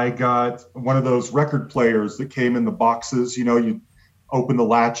 I got one of those record players that came in the boxes. You open the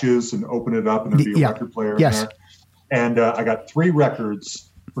latches and open it up, and there'd be a record player in there. And I got 3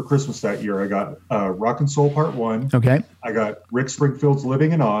 records for Christmas that year. I got Rock and Soul Part 1. Okay. I got Rick Springfield's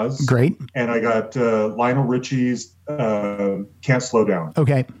Living in Oz. Great. And I got Lionel Richie's Can't Slow Down.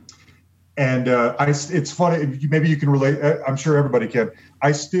 Okay. And it's funny. Maybe you can relate. I'm sure everybody can.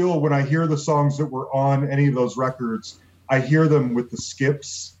 I still, when I hear the songs that were on any of those records, I hear them with the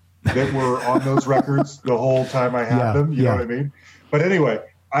skips that were on those records the whole time I had them. You know what I mean? But anyway,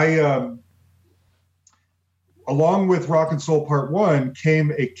 along with Rock and Soul Part 1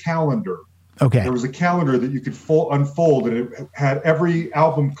 came a calendar. Okay. There was a calendar that you could unfold, and it had every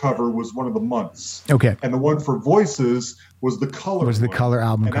album cover was one of the months. Okay. And the one for Voices was the color. Color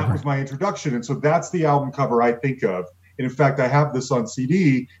album and cover. that was my introduction. And so that's the album cover I think of. And in fact, I have this on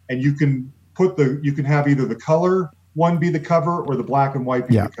CD, and you can have either the color one be the cover or the black and white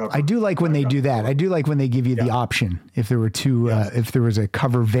be the cover. I do like when they do that. I do like when they give you the option if there were two, if there was a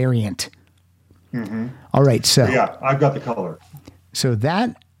cover variant. Mm-hmm. All right, so I've got the color. So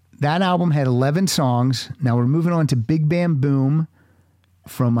that album had 11 songs. Now we're moving on to Big Bam Boom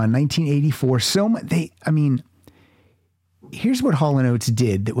from 1984. Here's what Hall & Oates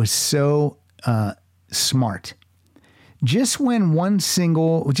did that was so smart. Just when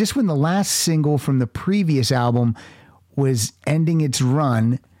the last single from the previous album was ending its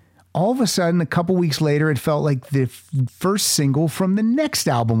run, all of a sudden, a couple weeks later, it felt like the first single from the next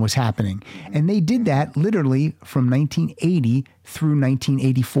album was happening. And they did that literally from 1980 through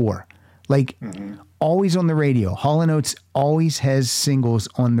 1984. Like always on the radio. Hall & Oates always has singles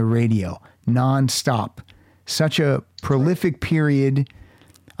on the radio, nonstop. Such a prolific period.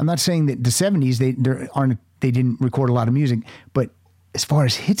 I'm not saying that the 70s, they didn't record a lot of music, but as far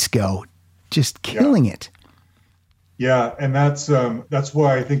as hits go, just killing it. Yeah, and that's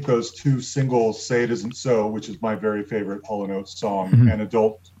why I think those two singles, "Say It Isn't So," which is my very favorite Hall & Oates song, and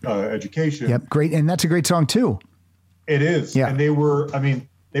 "Adult Education." Yep, great, and that's a great song too. It is, and they were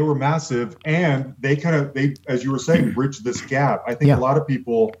massive, and they, as you were saying, bridged this gap. I think a lot of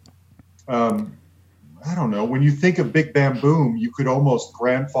people, I don't know, when you think of Big Bam Boom, you could almost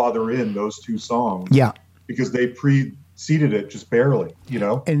grandfather in those two songs, because they preceded it just barely,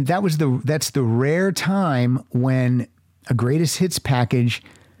 And that's the rare time when a greatest hits package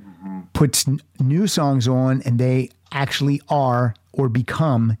puts new songs on and they actually are or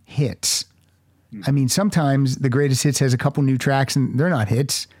become hits. I mean, sometimes the greatest hits has a couple new tracks and they're not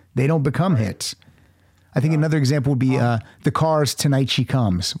hits. They don't become hits. I think another example would be The Cars' "Tonight She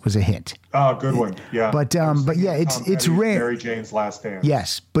Comes" was a hit. Oh, good one. Yeah. But yeah, it's rare. Mary Jane's Last Dance.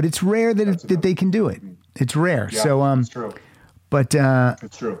 Yes, but it's rare that they can do it. It's rare. Yeah, so it's true. But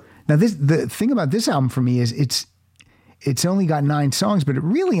It's true. now the thing about this album for me is it's only got 9 songs, but it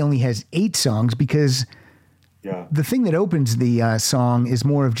really only has 8 songs because the thing that opens the song is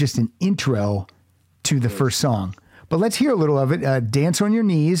more of just an intro to the first song. But let's hear a little of it. "Dance on Your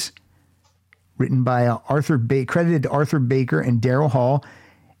Knees," written by credited to Arthur Baker and Daryl Hall.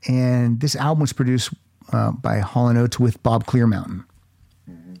 And this album was produced by Hall & Oates with Bob Clearmountain.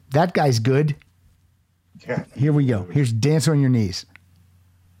 That guy's good. Yeah. Here we go. Here's "Dance on Your Knees."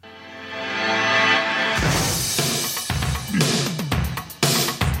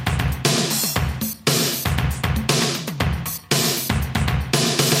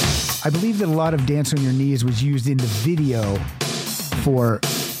 I believe that a lot of "Dance on Your Knees" was used in the video for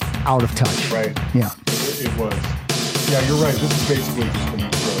 "Out of Touch." Right. Yeah. It was. Yeah, you're right. This is basically just an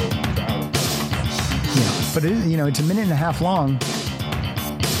intro to Out of Touch. Yeah. But it's a minute and a half long.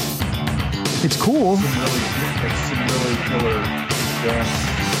 It's cool. Some really killer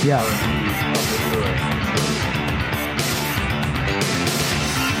dance. Yeah. of the era.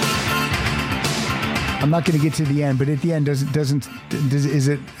 I'm not going to get to the end, but at the end, is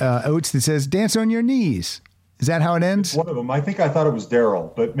it Oates that says "Dance on Your Knees"? Is that how it ends? One of them. I thought it was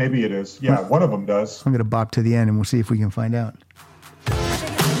Daryl, but maybe it is. Yeah, one of them does. I'm going to bop to the end, and we'll see if we can find out.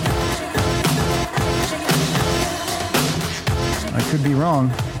 I could be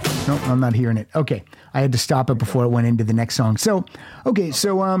wrong. Nope, I'm not hearing it. Okay, I had to stop it before it went into the next song. So,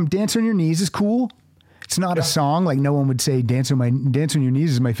 "Dance on Your Knees" is cool. It's not a song like no one would say "Dance on Your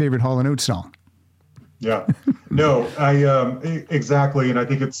Knees" is my favorite Hall & Oates song. Yeah, no, exactly. And I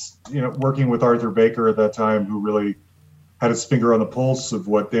think it's, working with Arthur Baker at that time, who really had his finger on the pulse of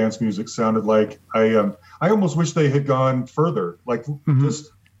what dance music sounded like. I almost wish they had gone further, like just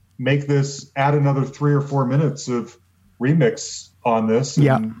make this, add another 3 or 4 minutes of remix on this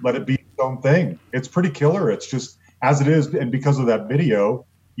and let it be its own thing. It's pretty killer. It's just as it is. And because of that video,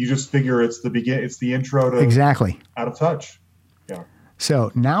 you just figure it's the intro to exactly Out of Touch. Yeah.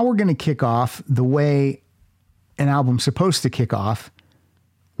 So now we're going to kick off the way an album's supposed to kick off,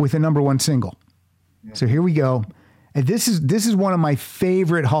 with a number 1 single. Yeah. So here we go. And this is one of my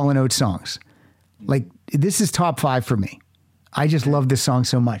favorite Hall & Oates songs. Like, this is top 5 for me. I just love this song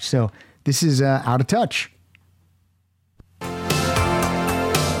so much. So this is Out of Touch.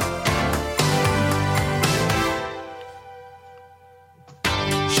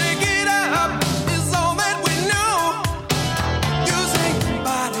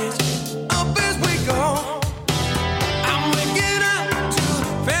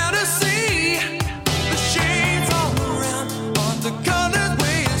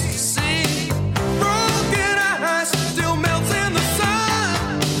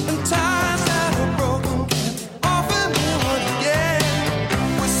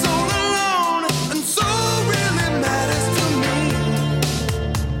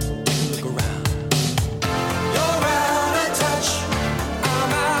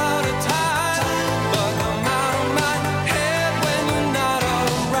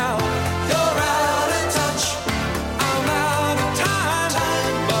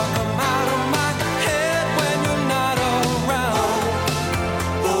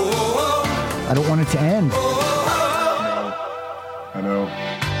 I don't want it to end. I know.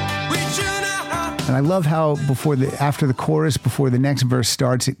 And I love how after the chorus, before the next verse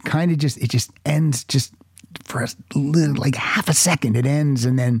starts, it just ends just for like half a second. It ends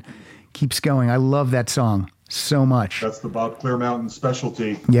and then keeps going. I love that song so much. That's the Bob Clear Mountain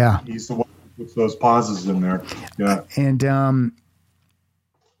specialty. Yeah. He's the one who puts those pauses in there. Yeah. And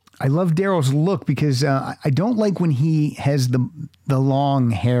I love Daryl's look because I don't like when he has the long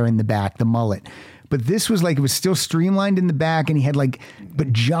hair in the back, the mullet. But this was like, it was still streamlined in the back and he had like,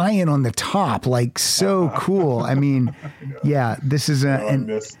 but giant on the top, like so cool. I mean, yeah, this is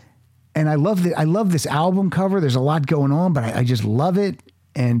and I love I love this album cover. There's a lot going on, but I just love it.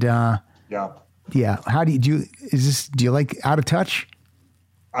 And yeah. How do you like Out of Touch?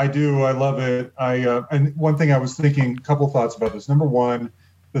 I do. I love it. And one thing I was thinking, a couple thoughts about this. Number one,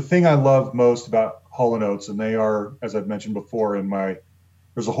 the thing I love most about Hall & Oates, and they are, as I've mentioned before,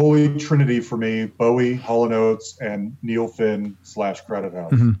 there's a holy trinity for me: Bowie, Hall & Oates, and Neil Finn / Credit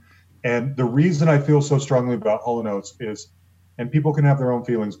House. Mm-hmm. And the reason I feel so strongly about Hall & Oates is, and people can have their own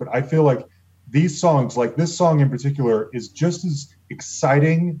feelings, but I feel like these songs, like this song in particular, is just as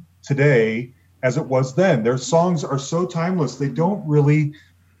exciting today as it was then. Their songs are so timeless. You don't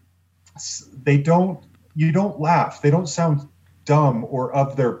laugh. They don't sound dumb or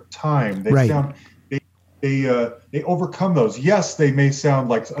of their time. They sound, they overcome those. Yes, they may sound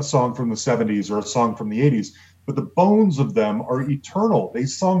like a song from the 70s or a song from the 80s, but the bones of them are eternal.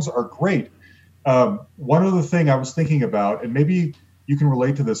 These songs are great. One other thing I was thinking about, and maybe you can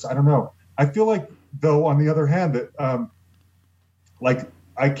relate to this, I don't know. I feel like, though, on the other hand, that like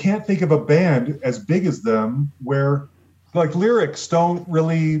I can't think of a band as big as them where like lyrics don't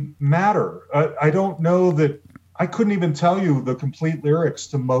really matter. I don't know that I couldn't even tell you the complete lyrics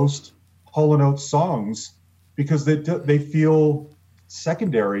to most Hall & Oates songs because they feel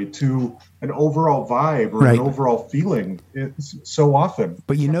secondary to an overall vibe or an overall feeling. It's so often.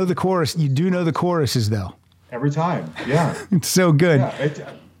 But you know the chorus. You do know the choruses though. Every time. Yeah. It's so good. Yeah,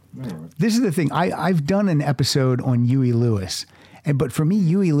 this is the thing. I've done an episode on Huey Lewis, but for me,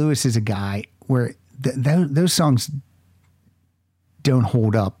 Huey Lewis is a guy where those songs don't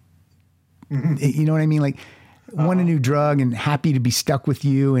hold up. Mm-hmm. You know what I mean? Like Want a New Drug and Happy to Be Stuck with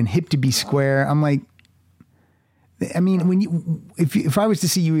You and Hip to Be Square. I'm like, I mean, if I was to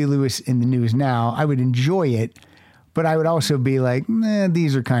see Huey Lewis in the news now, I would enjoy it, but I would also be like,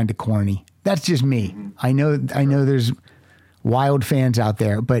 these are kind of corny. That's just me. Mm-hmm. I know there's wild fans out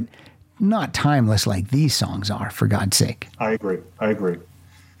there, but not timeless like these songs are, for God's sake. I agree.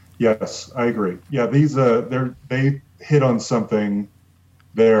 Yes, I agree. Yeah, these they hit on something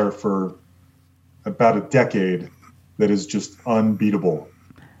there for about a decade that is just unbeatable.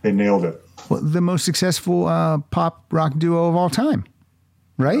 They nailed it. Well, the most successful pop rock duo of all time,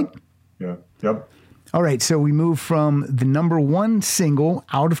 right? Yeah. Yep. All right, so we move from the number one single,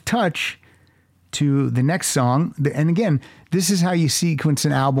 Out of Touch, to the next song. And again, this is how you sequence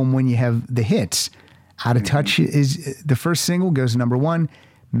an album when you have the hits. Out of Touch is the first single, goes to number one.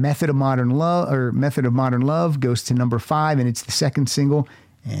 Method of Modern Love goes to number 5, and it's the second single.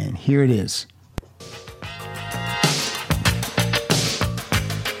 And here it is.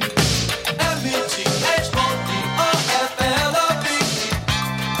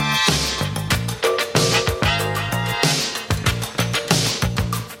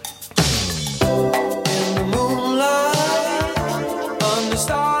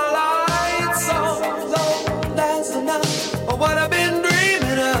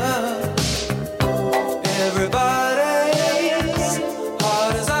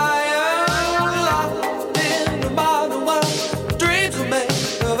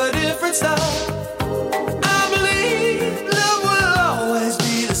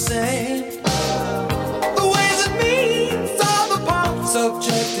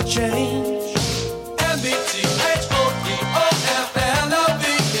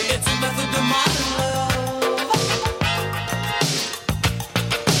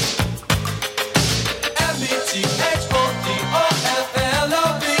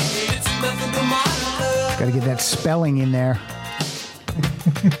 Spelling in there.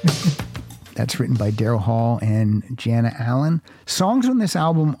 That's written by Daryl Hall and Jana Allen. Songs on this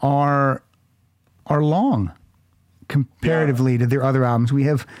album are long comparatively to their other albums. We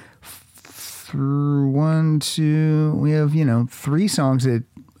have 3 songs that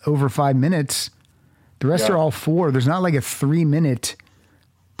over 5 minutes. The rest are all 4. There's not like a 3-minute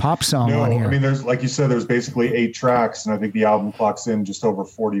pop song on here. I mean, there's, like you said, there's basically 8 tracks, and I think the album clocks in just over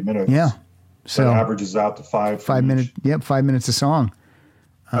 40 minutes. Yeah. So it averages out to 5 minutes. Yep, 5 minutes a song.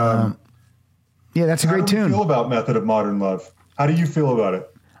 Yeah, that's a great tune. How do you feel about Method of Modern Love? How do you feel about it?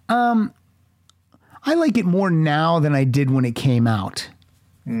 I like it more now than I did when it came out.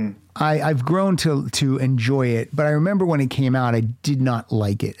 I've grown to enjoy it, but I remember when it came out, I did not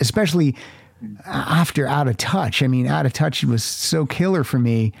like it, especially after Out of Touch. I mean, Out of Touch was so killer for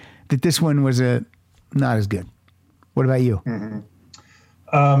me that this one was not as good. What about you?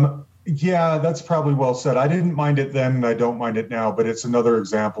 Yeah, that's probably well said. I didn't mind it then, and I don't mind it now, but it's another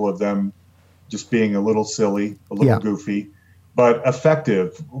example of them just being a little silly, a little goofy, but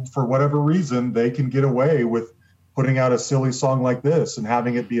effective. For whatever reason, they can get away with putting out a silly song like this and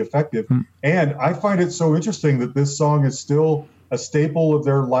having it be effective. And I find it so interesting that this song is still a staple of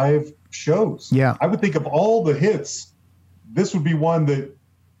their live shows. Yeah. I would think of all the hits, this would be one that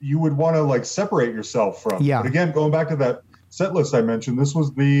you would want to like separate yourself from. Yeah. But again, going back to that set list I mentioned, this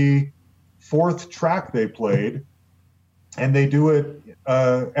was the 4th track they played, and they do it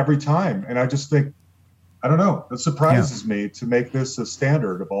every time. And I just think, I don't know, it surprises me to make this a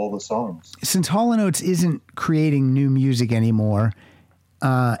standard of all the songs. Since Hall & Oates isn't creating new music anymore,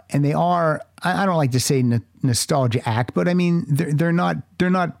 and they are, I don't like to say nostalgia act, but I mean, they're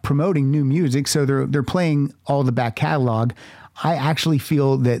not promoting new music, so they're playing all the back catalog. I actually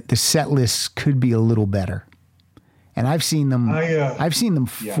feel that the set lists could be a little better. And I've seen them. I've seen them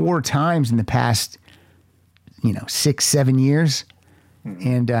 4 times in the past, 6-7 years,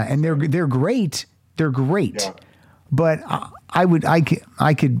 and they're great. They're great, but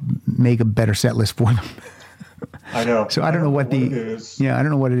I could make a better set list for them. I know. So I don't know what it is. Yeah, I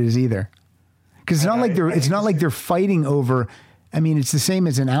don't know what it is either. Because it's not like they're fighting over. I mean, it's the same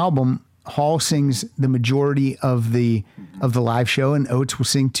as an album. Hall sings the majority of the live show, and Oates will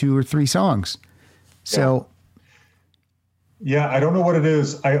sing 2 or 3 songs. So. Yeah, I don't know what it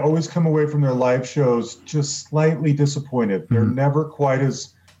is. I always come away from their live shows just slightly disappointed. They're never quite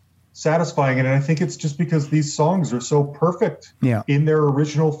as satisfying, and I think it's just because these songs are so perfect in their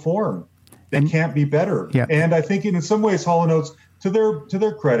original form. They can't be better. Yeah. And I think in some ways, Hall & Oates, to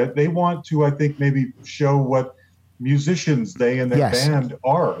their credit, they want to, I think, maybe show what musicians they and their band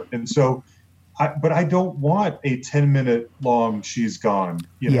are. And so, but I don't want a 10-minute long "She's Gone."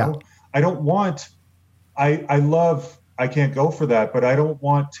 You know, I don't want. I love. I can't go for that, but I don't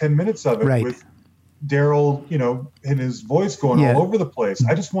want 10 minutes of it with Daryl, and his voice going all over the place.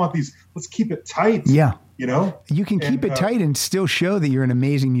 I just want these. Let's keep it tight. Yeah, you can keep it tight and still show that you're an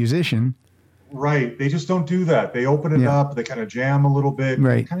amazing musician. Right. They just don't do that. They open it up. They kind of jam a little bit.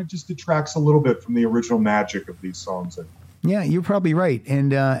 Right. It kind of just detracts a little bit from the original magic of these songs. Yeah, you're probably right.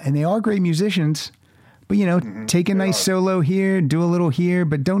 And they are great musicians, but take a nice solo here, do a little here,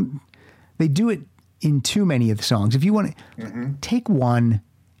 but they do it in too many of the songs. If you want to take one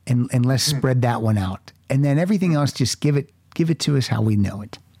and let's spread that one out, and then everything else, just give it to us how we know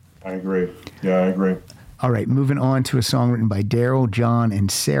it. I agree. Yeah, I agree. All right, moving on to a song written by Daryl, John, and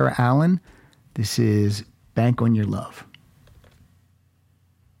Sarah Allen. This is "Bank on Your Love."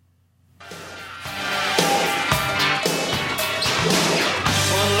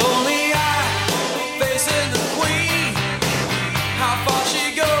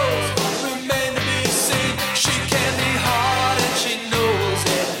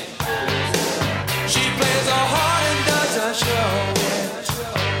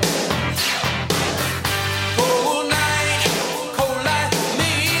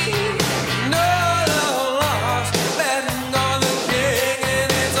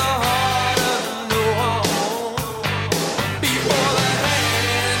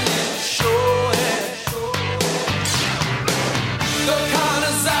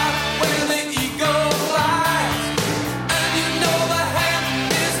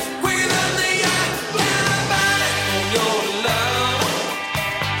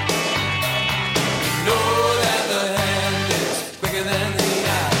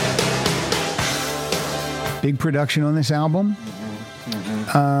 Big production on this album.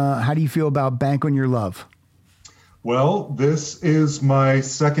 How do you feel about "Bank on Your Love"? Well, this is my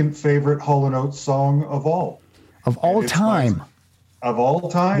second favorite Hall & Oates song of all. Of all time? Of all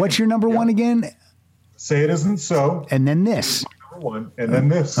time. What's your number one again? "Say It Isn't So." And then this. Number one. And then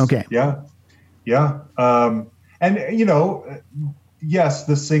this. Okay. Yeah. Yeah. And, yes,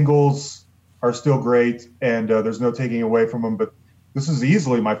 the singles are still great, and there's no taking away from them, but this is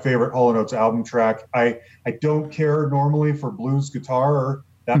easily my favorite Hall & Oates album track. I don't care normally for blues guitar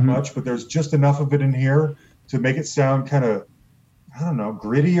that much, but there's just enough of it in here to make it sound kind of, I don't know,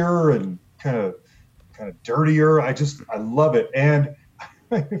 grittier and kind of dirtier. I love it. And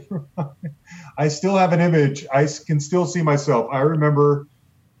I still have an image. I can still see myself. I remember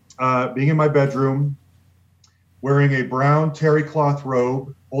being in my bedroom, wearing a brown terry cloth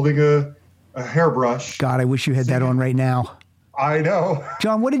robe, holding a hairbrush. God, I wish you had that on right now. I know.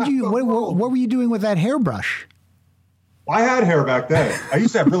 John, what were you doing with that hairbrush? I had hair back then. I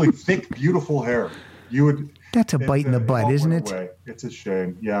used to have really thick, beautiful hair. That's a bite in the butt, isn't it? It's a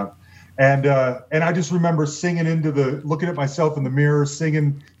shame. Yeah. And I just remember singing looking at myself in the mirror,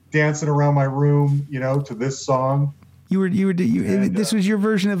 singing, dancing around my room, to this song. This was your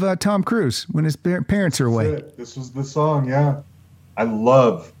version of Tom Cruise when his parents are away. This was the song, yeah. I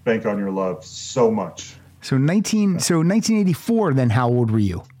love Bank on Your Love so much. So 1984, then how old were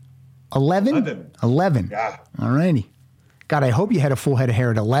you? 11? 11. Yeah. All righty. God, I hope you had a full head of hair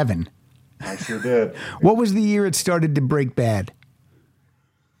at 11. I sure did. What was the year it started to break bad?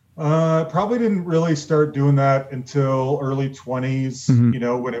 Probably didn't really start doing that until early 20s,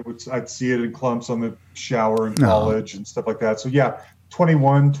 when I'd see it in clumps on the shower in college and stuff like that. So yeah,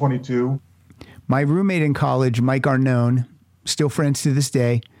 21, 22. My roommate in college, Mike Arnone, still friends to this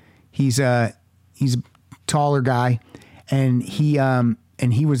day. He's a taller guy, and he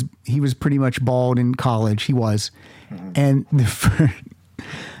was pretty much bald in college. He was. Mm-hmm. And the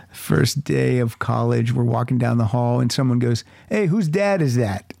first day of college, we're walking down the hall and someone goes, "Hey, whose dad is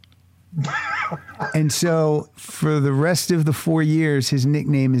that?" And so for the rest of the 4 years, his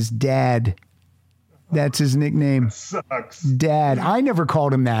nickname is Dad. That's his nickname. That sucks. Dad. I never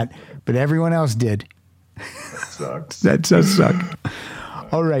called him that, but everyone else did. That sucks. That does suck.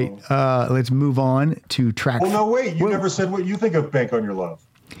 All right. Let's move on to track. Well, no, wait. You never said what you think of Bank on Your Love.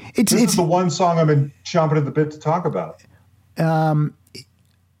 This is the one song I've been chomping at the bit to talk about. Again,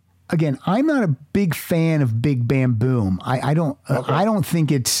 I'm not a big fan of Big Bam Boom. I don't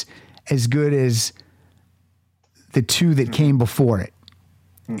think it's as good as the two that came before it.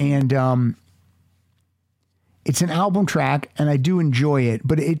 Mm-hmm. And it's an album track, and I do enjoy it.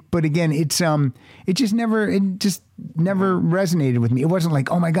 But again, it just never resonated with me. It wasn't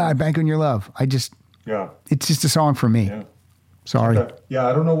like, oh my God, Bank on Your Love. It's just a song for me. Yeah. Sorry. Yeah,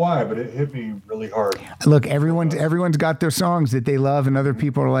 I don't know why, but it hit me really hard. Look, everyone's got their songs that they love, and other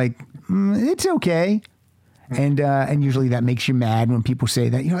people are like, it's okay. And usually that makes you mad when people say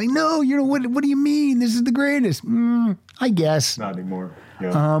that. You're like, no, what do you mean? This is the greatest. I guess. Not anymore.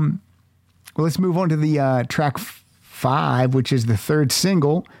 Yeah. Well, let's move on to the track 5, which is the third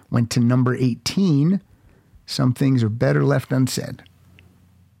single. Went to number 18. Some Things Are Better Left Unsaid.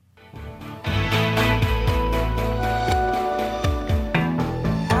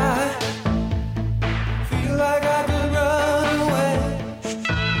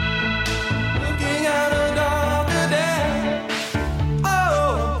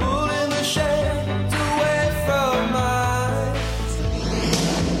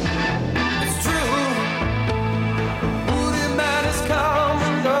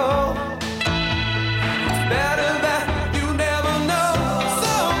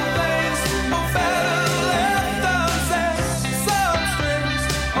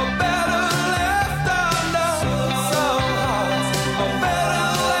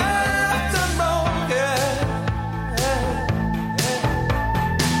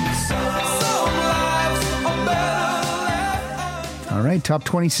 Top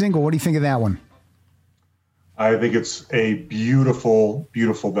 20 single. What do you think of that one? I think it's a beautiful,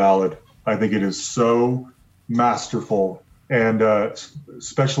 beautiful ballad. I think it is so masterful. And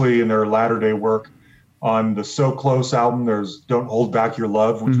especially in their latter day work on the So Close album, there's Don't Hold Back Your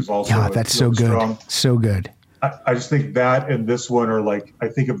Love, which is also that's so good. Strong. So good. I just think that and this one are like, I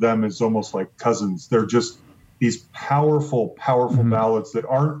think of them as almost like cousins. They're just these powerful, powerful ballads that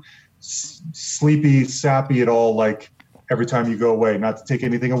aren't sleepy, sappy at all, like Every Time You Go Away. Not to take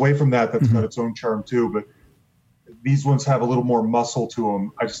anything away from that. That's got its own charm too. But these ones have a little more muscle to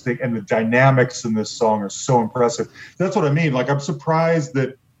them. I just think, and the dynamics in this song are so impressive. That's what I mean. Like, I'm surprised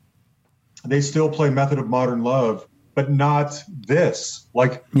that they still play Method of Modern Love, but not this.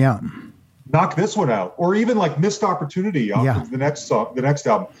 Like, knock this one out. Or even like Missed Opportunity off of the next song, the next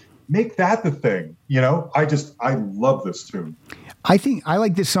album. Make that the thing. I love this tune. I think I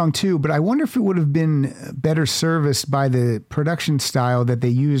like this song too, but I wonder if it would have been better serviced by the production style that they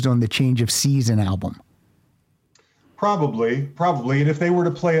used on the Change of Season album. Probably. And if they were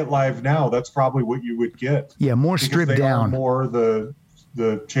to play it live now, that's probably what you would get. Yeah, more stripped down. Are more the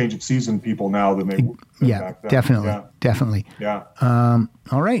Change of Season people now than they back then. Definitely. Yeah.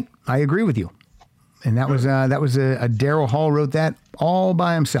 All right, I agree with you. And that was a Daryl Hall wrote that all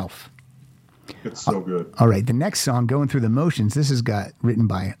by himself. It's so good. All right, the next song, Going Through the Motions, this is written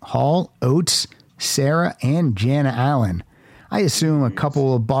by Hall, Oates, Sarah, and Jana Allen. I assume a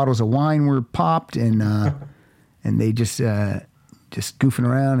couple of bottles of wine were popped and they just goofing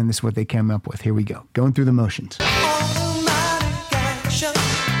around, and this is what they came up with. Here we go. Going Through the Motions.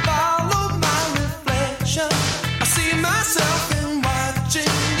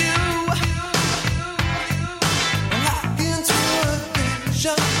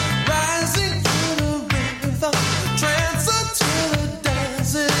 Rising through the rhythm, trance until the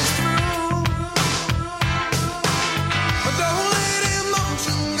dance is through.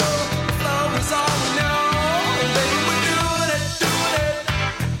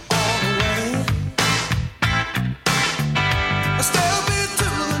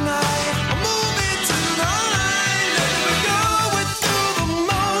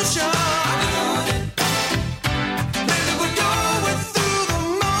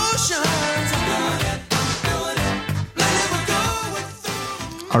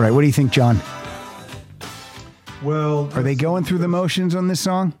 All right, what do you think, John? Well, Are they going through the motions on this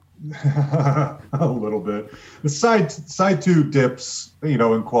song? a little bit. The side two dips,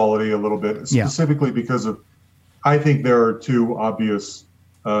 in quality a little bit, specifically because of, I think there are two obvious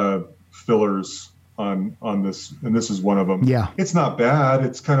fillers on this, and this is one of them. Yeah, it's not bad.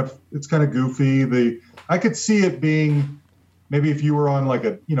 It's kind of goofy. I could see it being maybe if you were on like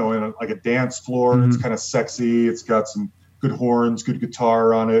a in a dance floor. It's kind of sexy. It's got some good horns, good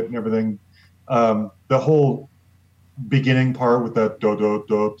guitar on it, and everything. The whole beginning part with that do do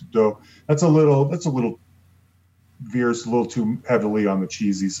do do, that's a little veers a little too heavily on the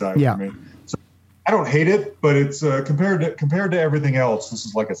cheesy side for me. So I don't hate it, but it's compared to everything else, this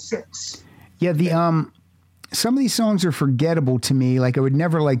is like a 6. Yeah, some of these songs are forgettable to me. Like I would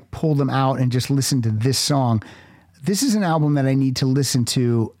never like pull them out and just listen to this song. This is an album that I need to listen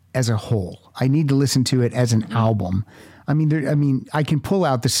to as a whole. I need to listen to it as an album. I mean, I can pull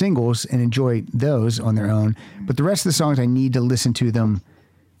out the singles and enjoy those on their own, but the rest of the songs, I need to listen to them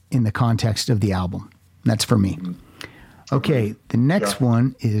in the context of the album. That's for me. Okay, the next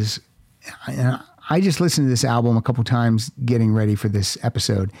one is, I just listened to this album a couple times getting ready for this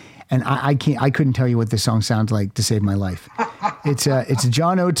episode, and I couldn't tell you what this song sounds like to save my life. It's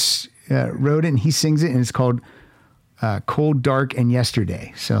John Oates wrote it, and he sings it, and it's called Cold, Dark, and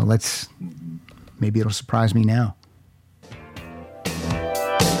Yesterday. So maybe it'll surprise me now.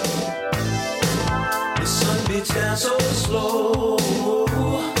 The sun beats down so slow.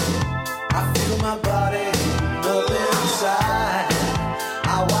 I feel my body melt inside.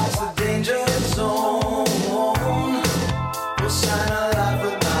 I watch the danger zone. No sign of life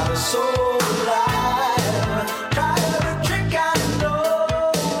without a soul alive. Try every trick I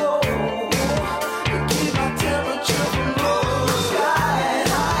know to keep my temperature from blowing sky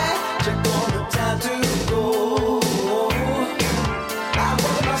high. Check on the time to go. I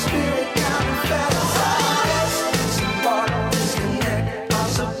want my spirit down and fantasize. Some part disconnect,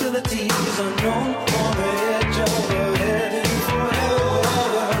 possibilities unknown on the edge of the heading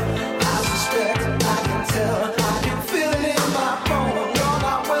forever. I suspect, I can tell, I can feel it in my bones. No,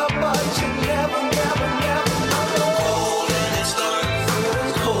 not well, but you never know. Cold and it's dark,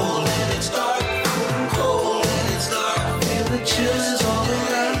 it's cold and it's dark, cold and it's dark. Feel the chills all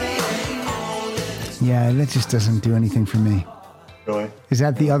around me. Yeah, that just doesn't do anything for me. Really? Is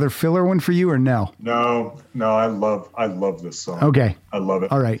that the other filler one for you or no? No, I love this song. Okay. I love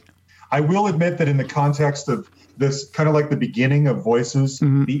it. All right. I will admit that in the context of this, kind of like the beginning of Voices,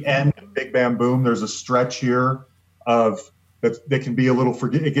 the end of Big Bam Boom, there's a stretch here of that can be a little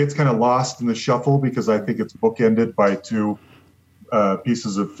it gets kind of lost in the shuffle because I think it's bookended by two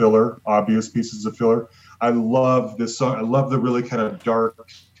pieces of filler, obvious pieces of filler. I love this song. I love the really kind of dark,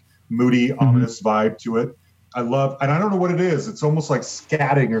 moody, ominous vibe to it. And I don't know what it is. It's almost like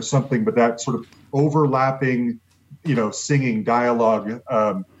scatting or something, but that sort of overlapping, singing dialogue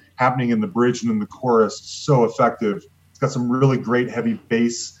happening in the bridge and in the chorus, so effective. It's got some really great heavy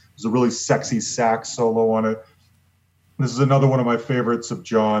bass. There's a really sexy sax solo on it. This is another one of my favorites of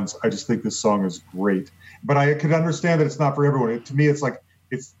John's. I just think this song is great. But I could understand that it's not for everyone. To me, it's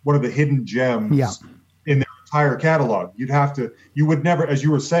one of the hidden gems in their entire catalog. You would never, as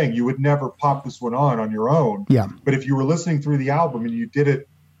you were saying, you would never pop this one on your own. Yeah. But if you were listening through the album and you did it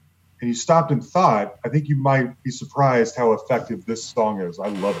and you stopped and thought, I think you might be surprised how effective this song is. I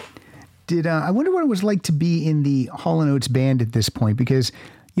love it. I wonder what it was like to be in the Hall & Oates band at this point, because,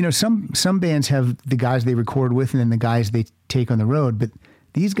 some bands have the guys they record with and then the guys they take on the road, but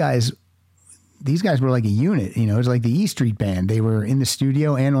these guys were like a unit, it was like the E Street Band. They were in the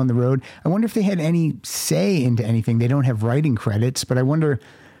studio and on the road. I wonder if they had any say into anything. They don't have writing credits, but I wonder,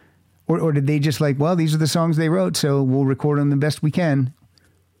 or did they just these are the songs they wrote, so we'll record them the best we can.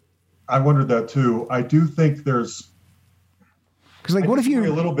 I wondered that too. I do think there's, because what if you're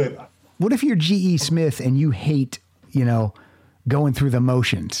a little bit, what if you're G.E. Smith and you hate, going through the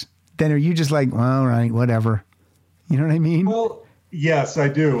motions? Then are you just like, well, all right, whatever? You know what I mean? Well, yes, I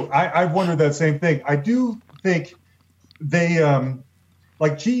do. I've wondered that same thing. I do think they,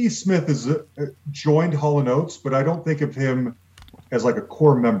 G.E. Smith is joined Hall & Oates, but I don't think of him as like a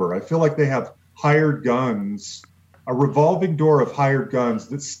core member. I feel like they have hired guns, a revolving door of hired guns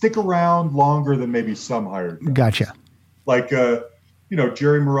that stick around longer than maybe some hired guns. Gotcha.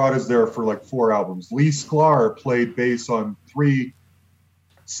 Jerry Murata's there for 4 albums. Lee Sklar played bass on 3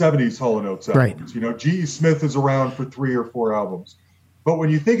 70s Hall & Oates albums. Right. G.E. Smith is around for 3 or 4 albums. But when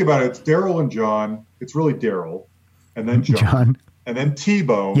you think about it, it's Daryl and John. It's really Daryl, and then John, and then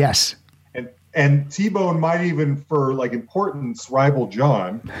T-Bone. Yes. And T-Bone might even, for importance, rival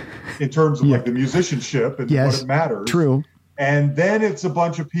John in terms of the musicianship and what it matters. True. And then it's a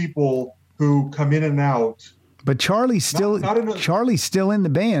bunch of people who come in and out. But Charlie's still Charlie's still in the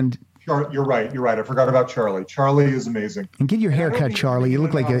band. You're right. I forgot about Charlie. Charlie is amazing. And get your hair cut, Charlie. You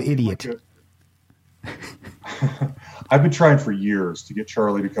look like an idiot. I've been trying for years to get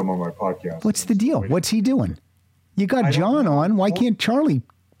Charlie to come on my podcast. What's the deal? What's he doing? You got John on. Why can't Charlie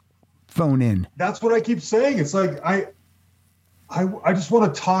phone in? That's what I keep saying. It's like I just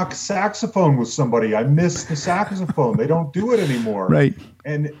want to talk saxophone with somebody. I miss the saxophone. They don't do it anymore. Right.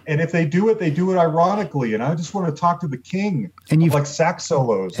 And if they do it ironically. And I just want to talk to the king of like sax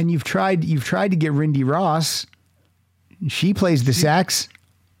solos. And you've tried to get Rindy Ross. She plays the sax.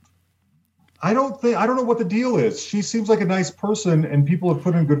 I don't know what the deal is. She seems like a nice person, and people have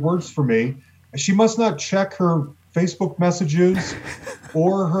put in good words for me. She must not check her Facebook messages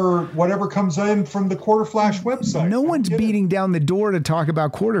or her whatever comes in from the Quarter Flash website. No one's beating down the door to talk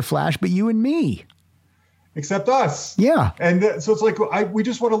about Quarter Flash but you and me. Except us. Yeah. And so it's like, we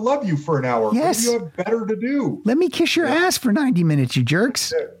just want to love you for an hour. Yes. What do you have better to do? Let me kiss your ass for 90 minutes, you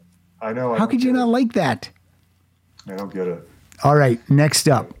jerks. I know. How could you not like that? I don't get it. All right. Next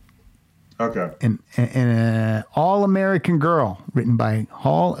up. Okay. An All-American Girl, written by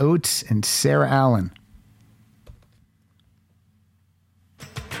Hall Oates and Sarah Allen.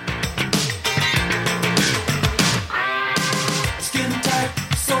 Skin tight,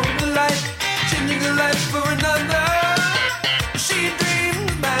 soul life, changing a life for another. She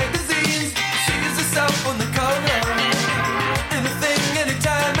dreams magazines, sees herself on the cover. Anything,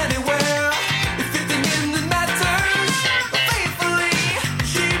 anytime, anywhere. If fitting in the matters, faithfully,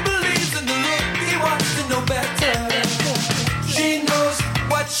 she believes in the look. He wants to know better. She knows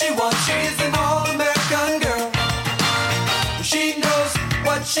what she wants. She's an all-American girl. She knows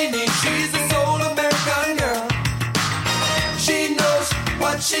what she needs. She's a soul-American girl. She knows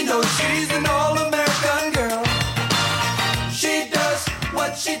what she knows. She's an all-American girl. She does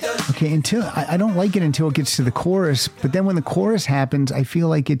what she does. Okay, I don't like it until it gets to the chorus, but then when the chorus happens, I feel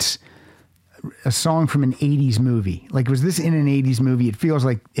like it's a song from an 80s movie. Like, was this in an 80s movie? It feels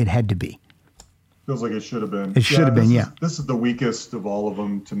like it had to be. Feels like it should have been. It should have been, yeah. This is the weakest of all of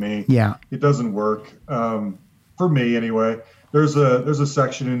them to me. Yeah. It doesn't work. For me, anyway. There's a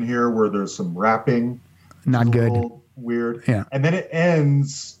section in here where there's some rapping. Not good. Weird. Yeah. And then it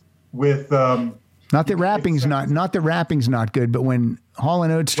ends with not that rapping's not good, but when Hall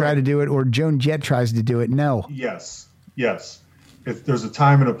and Oates try to do it or Joan Jett tries to do it, no. Yes. There's a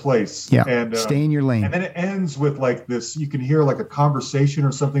time and a place. Yeah. And stay in your lane. And then it ends with like this. You can hear like a conversation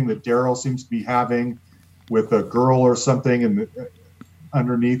or something that Daryl seems to be having with a girl or something, and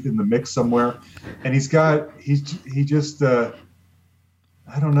underneath in the mix somewhere. And he just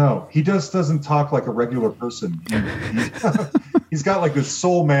I don't know. He just doesn't talk like a regular person. He's got like this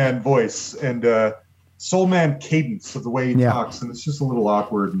soul man voice and soul man cadence of the way he talks, and it's just a little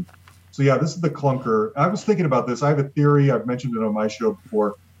awkward. And so yeah, this is the clunker. I was thinking about this. I have a theory. I've mentioned it on my show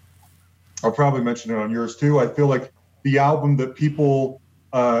before. I'll probably mention it on yours too. I feel like the album that people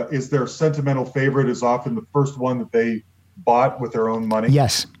is their sentimental favorite is often the first one that they bought with their own money.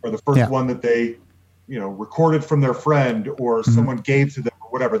 Yes. Or the first one that they, recorded from their friend or someone gave to them or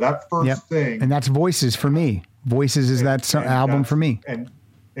whatever. That first thing. And that's Voices for me. Voices is that album for me. And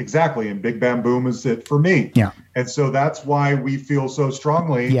exactly. And Big Bam Boom is it for me. Yeah. And so that's why we feel so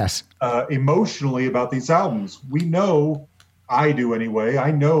strongly emotionally about these albums. We know, I do anyway,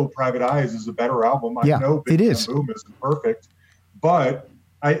 I know Private Eyes is a better album. I know Big Bam Boom isn't perfect, but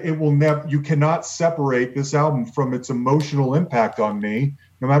it will never. You cannot separate this album from its emotional impact on me,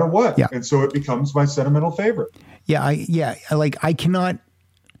 no matter what. Yeah. And so it becomes my sentimental favorite. I cannot.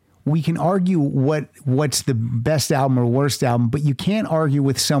 We can argue what's the best album or worst album, but you can't argue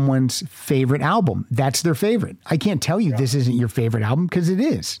with someone's favorite album. That's their favorite. I can't tell you this isn't your favorite album because it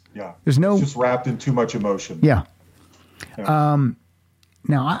is. Yeah. There's no. It's just wrapped in too much emotion. Yeah.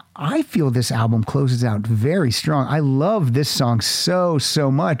 Now, I feel this album closes out very strong. I love this song so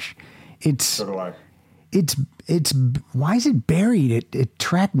much. So do I. It's why is it buried at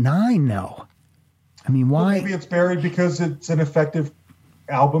track 9 though? I mean, why? Well, maybe it's buried because it's an effective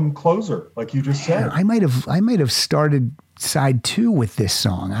album closer, like you just said. I might have started side 2 with this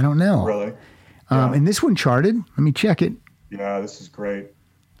song. I don't know. Really? And this one charted. Let me check it. Yeah, this is great.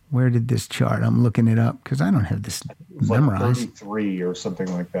 Where did this chart? I'm looking it up because I don't have this memorized. Like 33 or something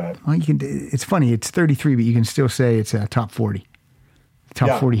like that. Well, you can. It's funny. It's 33, but you can still say it's a top 40.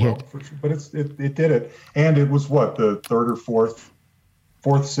 Top 40 hit. But it did it, and it was what, the third or fourth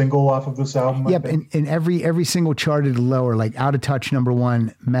single off of this album. Yep, and every single charted lower, like Out of Touch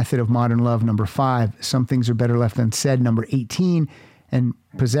 #1, Method of Modern Love #5, Some Things Are Better Left Unsaid #18, and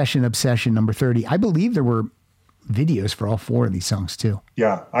Possession Obsession #30. I believe there were videos for all 4 of these songs too.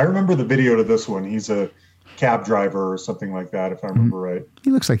 Yeah, I remember the video to this one. He's a cab driver or something like that, if I remember right. He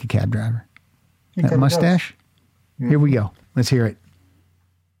looks like a cab driver. He That kinda mustache. Here we go. Let's hear it.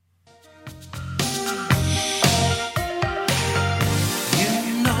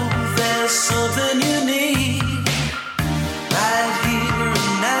 You know there's something you need right here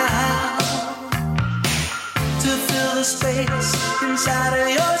and now to fill the space inside of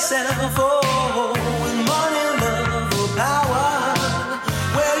yourself. Oh, with money, love, or power.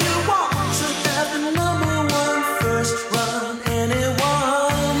 Where you want to have the number one first run.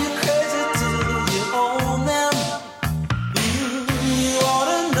 Anyone you're crazy till you own them. You ought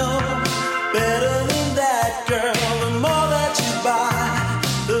to know better than that, girl. The more that you buy,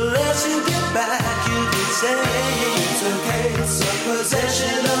 the less you get back. You could say it's a case of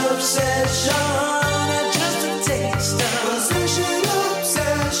possession, obsession, and just a taste of possession,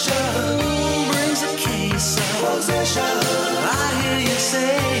 obsession brings a case of possession. I hear you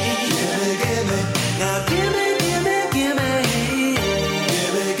say, give me, now give me, give me,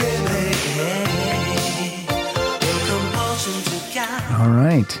 the compulsion to count. All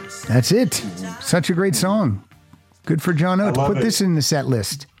right. That's it. Such a great song. Good for John Oates. love Put it. this in the set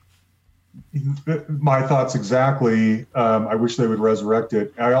list. My thoughts exactly. I wish they would resurrect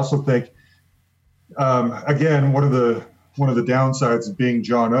it. I also think, again, one of the downsides of being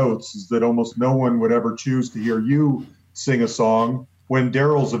John Oates is that almost no one would ever choose to hear you sing a song when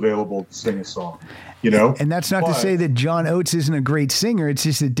Daryl's available to sing a song. You know, And that's not to But- say that John Oates isn't a great singer. It's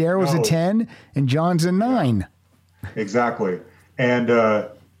just that Daryl's a No. 10 and John's a 9. Exactly. And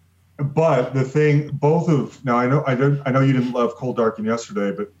but the thing, now I know you didn't love Cold Dark and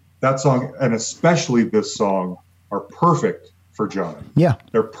Yesterday, but that song and especially this song are perfect for John. Yeah.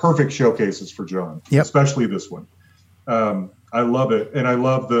 They're perfect showcases for John, Yep. especially this one. I love it, and I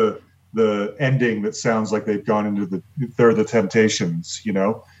love the ending that sounds like they've gone into they're the Temptations, you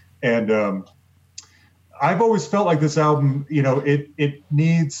know. And I've always felt like this album, you know, it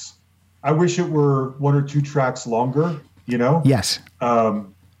needs. I wish it were 1 or 2 tracks longer, you know. Yes.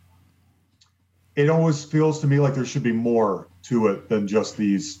 It always feels to me like there should be more to it than just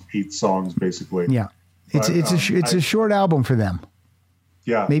these 8 songs, basically. Yeah. It's But, it's a short album for them.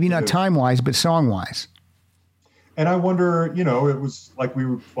 Yeah, Maybe it not is. time-wise, but song-wise. And I wonder, you know, it was like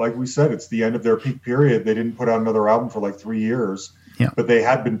we said, it's the end of their peak period. They didn't put out another album for like 3 years, Yeah. but they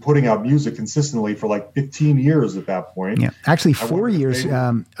had been putting out music consistently for like 15 years at that point. Yeah. Actually, I 4 wonder if years.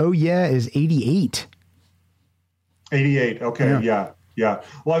 they- Oh, yeah, is 88. 88. Okay. Yeah. Yeah.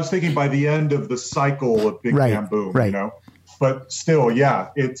 Well, I was thinking by the end of the cycle of Big Right, Bam Boom, right. you know, but still, yeah,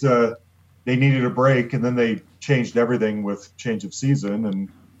 it's, they needed a break and then they changed everything with Change of Season and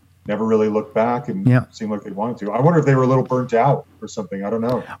never really looked back and Yeah. seemed like they wanted to. I wonder if they were a little burnt out or something. I don't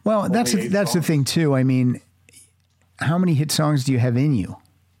know. Well, Only that's 8 the songs. thing, too. I mean, how many hit songs do you have in you?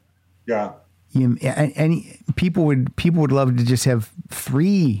 Yeah. Any people would love to just have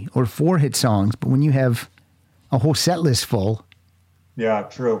 3 or 4 hit songs, but when you have a whole set list full, Yeah,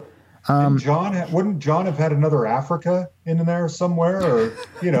 true. And wouldn't John have had another Africa in there somewhere, or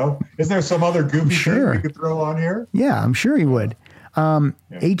you know, isn't there some other goofy Sure. thing we could throw on here? yeah, I'm sure he would.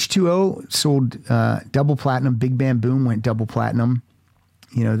 H2O sold double platinum. Big Bam Boom went double platinum.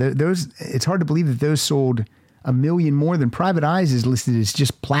 You know, those. It's hard to believe that those sold 1 million more than Private Eyes is listed as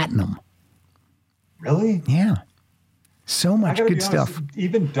just platinum. Really? Yeah, so I much gotta good be honest, stuff.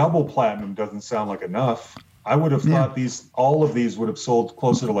 even double platinum doesn't sound like enough. I would have thought all of these would have sold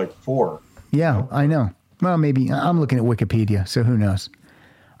closer to like 4. Yeah, I know. Well, maybe I'm looking at Wikipedia, so who knows?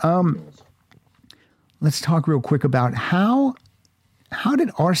 Let's talk real quick about how did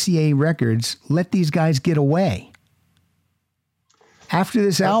RCA Records let these guys get away? After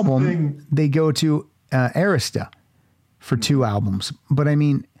this the album, thing. they go to Arista for 2 albums. But I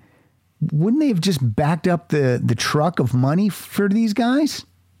mean, wouldn't they have just backed up the truck of money for these guys?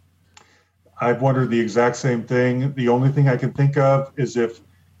 I've wondered the exact same thing. The only thing I can think of is if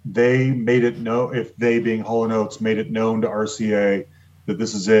they made it known, if they being Hall & Oates made it known to RCA that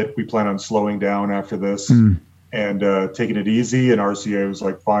this is it, we plan on slowing down after this and taking it easy. And RCA was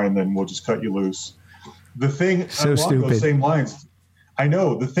like, fine, then we'll just cut you loose. The thing, So along stupid. those same lines, I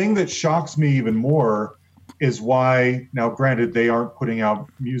know the thing that shocks me even more is why, now granted, they aren't putting out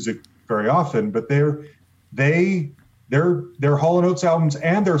music very often, but their Hall & Oates albums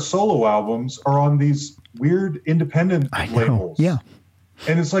and their solo albums are on these weird independent I know. labels. Yeah.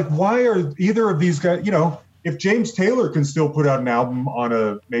 And it's like, why are either of these guys, you know, if James Taylor can still put out an album on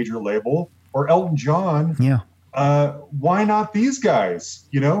a major label or Elton John, Yeah. why not these guys?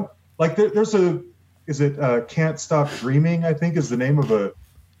 You know, like there's is it Can't Stop Dreaming, I think is the name of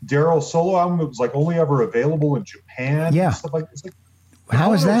Daryl's solo album, it was like only ever available in Japan. Yeah. And stuff like it's like,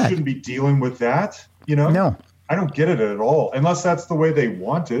 How is that? Shouldn't be dealing with that, you know? No. I don't get it at all, unless that's the way they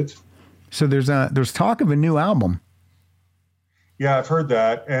want it. So there's talk of a new album. Yeah, I've heard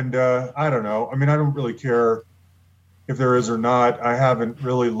that, and I don't know. I mean, I don't really care if there is or not. I haven't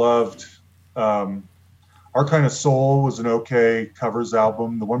really loved. Our Kind of Soul was an okay covers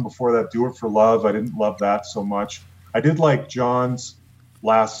album. The one before that, Do It for Love, I didn't love that so much. I did like John's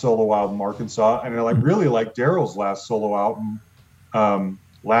last solo album, Arkansas, and I really like Daryl's last solo album,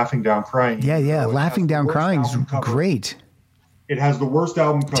 Laughing Down Crying. Yeah. Laughing Down Crying is great. It has the worst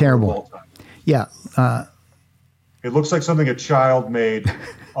album cover Terrible. of all time. Yeah. It looks like something a child made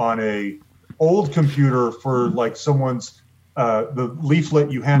on a old computer for like someone's the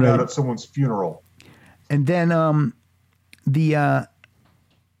leaflet you hand out at someone's funeral. And then the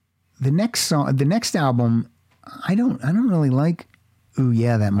next song, the next album, I don't really like Ooh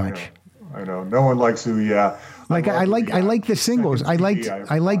Yeah that much. I know. No one likes Ooh Yeah. Like I like the singles. I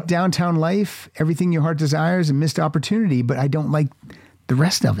like Downtown Life, Everything Your Heart Desires, and Missed Opportunity, but I don't like the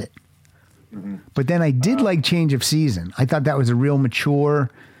rest of it. Mm-hmm. But then I did like Change of Season. I thought that was a real mature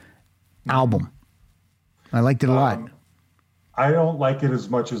album. I liked it a lot. I don't like it as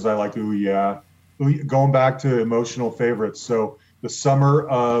much as I like Ooh Yeah. Going back to emotional favorites. So the summer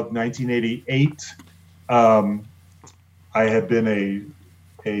of 1988, I had been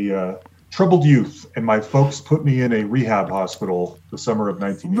a troubled youth, and my folks put me in a rehab hospital the summer of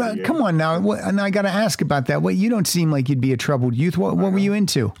 1988. Come on now. And I got to ask about that. You don't seem like you'd be a troubled youth. What were you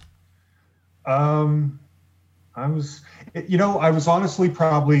into? I was honestly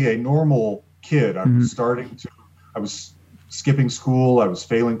probably a normal kid. I was skipping school. I was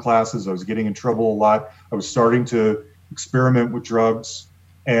failing classes. I was getting in trouble a lot. I was starting to experiment with drugs.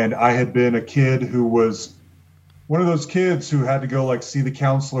 And I had been a kid who was one of those kids who had to go see the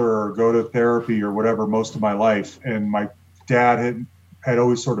counselor or go to therapy or whatever most of my life. And my dad had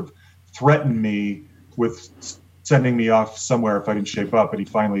always sort of threatened me with sending me off somewhere if I didn't shape up, and he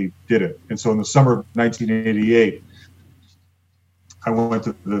finally did it. And so in the summer of 1988, I went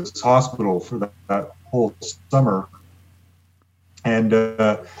to this hospital for that whole summer. And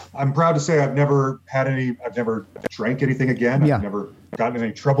I'm proud to say I've never drank anything again. Yeah. I've never gotten in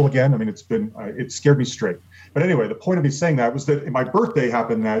any trouble again. I mean, it scared me straight. But anyway, the point of me saying that was that my birthday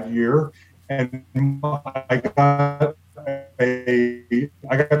happened that year, and I got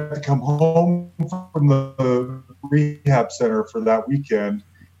to come home from the rehab center for that weekend,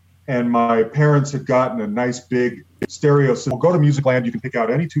 and my parents had gotten a nice big stereo system. Go to Musicland, you can pick out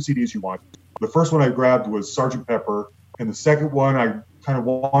any 2 CDs you want. The first one I grabbed was Sgt. Pepper, and the second one I kind of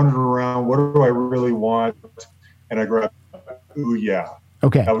wandered around, what do I really want? And I grabbed Ooh Yeah.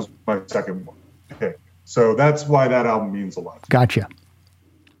 Okay. That was my second one. Okay. So that's why that album means a lot. Gotcha.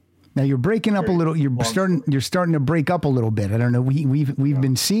 Now you're breaking up a little. You're starting to break up a little bit. I don't know. We've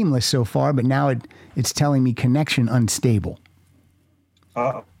been seamless so far, but now it's telling me connection unstable.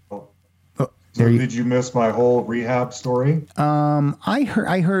 Did you miss my whole rehab story?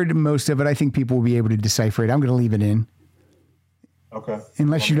 I heard most of it. I think people will be able to decipher it. I'm going to leave it in. Okay.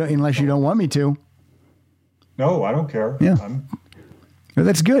 Unless you don't want me to. No, I don't care. Yeah. No,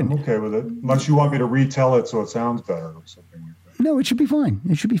 that's good. I'm okay with it. Unless you want me to retell it so it sounds better or something like that. No, it should be fine.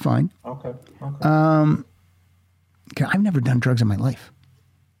 It should be fine. Okay. I've never done drugs in my life.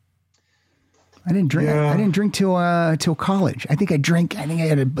 I didn't drink. I didn't drink till college. I think I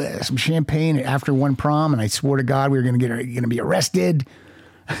had some champagne after one prom, and I swore to God we were going to be arrested.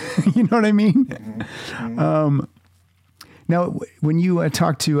 You know what I mean? Mm-hmm. Now, when you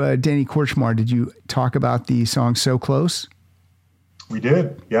talked to Danny Korchmar, did you talk about the song "So Close"? We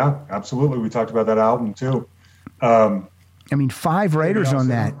did. Yeah, absolutely. We talked about that album too. 5 writers on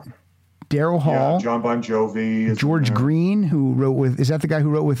that. Daryl Hall, John Bon Jovi, George Green, who wrote with, is that the guy who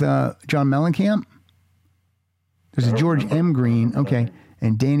wrote with John Mellencamp? There's a George M. Green, okay,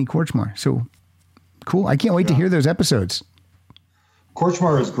 and Danny Korchmar. So cool. I can't wait to hear those episodes.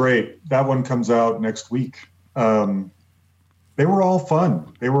 Korchmar is great. That one comes out next week. They were all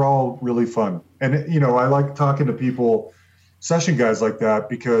fun. They were all really fun. And, I like talking to people, session guys like that,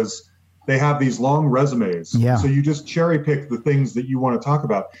 because they have these long resumes. Yeah. So you just cherry pick the things that you want to talk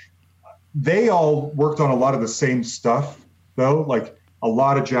about. They all worked on a lot of the same stuff, though, like a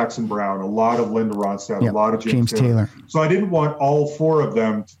lot of Jackson Browne, a lot of Linda Ronstadt, a lot of James Taylor. So I didn't want all 4 of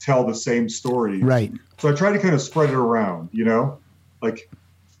them to tell the same story. Right. So I tried to kind of spread it around, like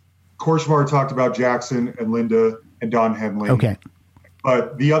Korchmar talked about Jackson and Linda and Don Henley. Okay.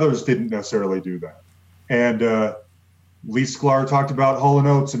 But the others didn't necessarily do that. And Lee Sklar talked about Hall &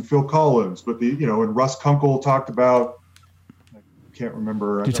 Oates and Phil Collins, but and Russ Kunkel talked about can't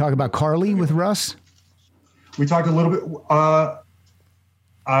remember. Did you talk about Carly with Russ? We talked a little bit.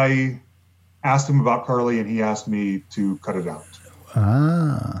 I asked him about Carly, and he asked me to cut it out.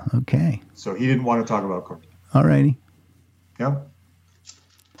 Ah, okay. So he didn't want to talk about Carly. All righty. Yeah.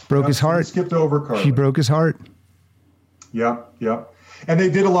 Broke his heart. Skipped over Carly. She broke his heart. Yeah, yeah. And they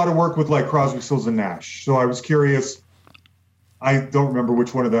did a lot of work with like Crosby, Stills, and Nash. So I was curious. I don't remember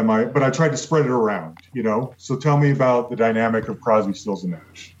which one of them but I tried to spread it around, you know. So tell me about the dynamic of Crosby, Stills, and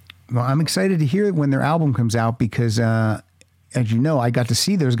Nash. Well, I'm excited to hear it when their album comes out because, as you know, I got to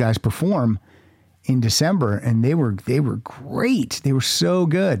see those guys perform in December, and they were great. They were so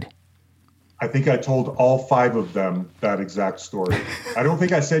good. I think I told all 5 of them that exact story. I don't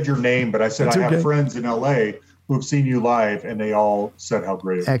think I said your name, but I said I have friends in LA who have seen you live, and they all said how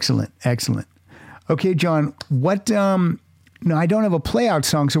great it was. Excellent. Okay, John, what, no, I don't have a play out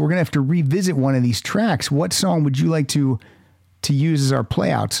song, so we're going to have to revisit one of these tracks. What song would you like to use as our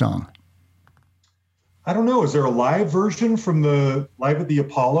play out song? I don't know. Is there a live version from the Live at the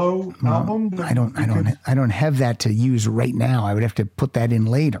Apollo album? I don't have that to use right now. I would have to put that in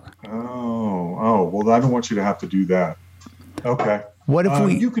later. Oh, well, I don't want you to have to do that. Okay. What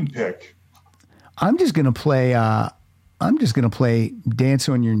if you can pick. I'm just going to play Dance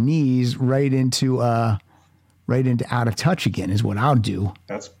on Your Knees right into Out of Touch again is what I'll do.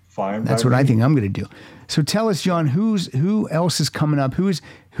 That's fine. That's what I think I'm going to do. So tell us, John, who else is coming up? Who's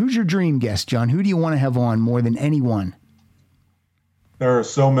your dream guest, John? Who do you want to have on more than anyone? There are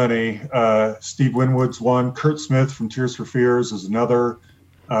so many. Steve Winwood's one. Kurt Smith from Tears for Fears is another.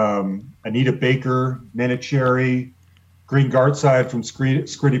 Anita Baker, Nana Cherry, Green Gartside from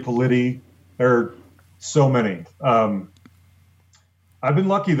Scritti Politti. There are so many. I've been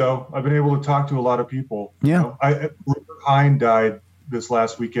lucky, though. I've been able to talk to a lot of people. Yeah. Rupert Hine died this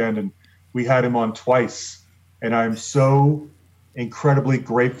last weekend, and we had him on twice. And I'm so incredibly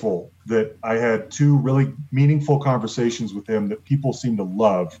grateful that I had 2 really meaningful conversations with him that people seem to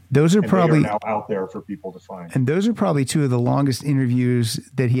love. Those are probably now out there for people to find. And those are probably 2 of the longest interviews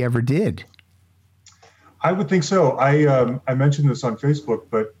that he ever did. I would think so. I mentioned this on Facebook,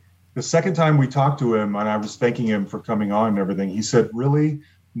 but the second time we talked to him and I was thanking him for coming on and everything, he said, really,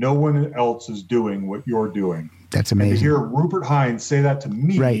 no one else is doing what you're doing. That's amazing. And to hear Rupert Hine say that to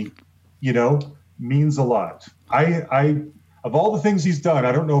me, right, means a lot. Of all the things he's done,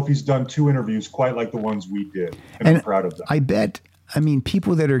 I don't know if he's done 2 interviews quite like the ones we did. And I'm proud of them. I bet,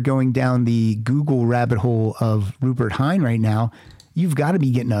 people that are going down the Google rabbit hole of Rupert Hine right now, you've got to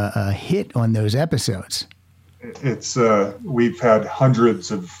be getting a hit on those episodes. It's we've had hundreds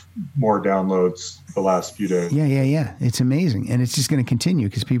of more downloads the last few days. Yeah. It's amazing. And it's just going to continue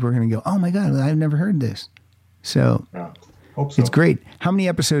because people are going to go, oh my God, I've never heard this. So, hope so. It's great. How many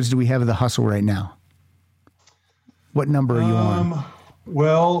episodes do we have of The Hustle right now? What number are you on?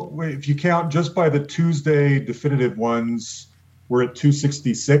 Well, if you count just by the Tuesday definitive ones, we're at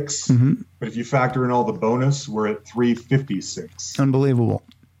 266. Mm-hmm. But if you factor in all the bonus, we're at 356. Unbelievable.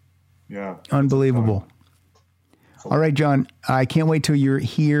 Yeah. Unbelievable. All right, John, I can't wait till you're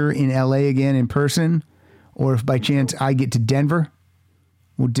here in LA again in person, or if by chance I get to Denver,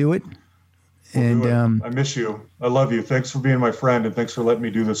 we'll do it. I miss you. I love you. Thanks for being my friend, and thanks for letting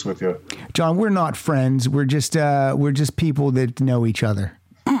me do this with you. John, we're not friends. We're just people that know each other.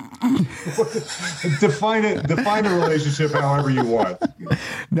 Define a relationship however you want.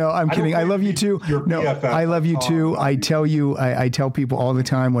 No, I'm kidding. I love you too. No, I love you too. I tell people all the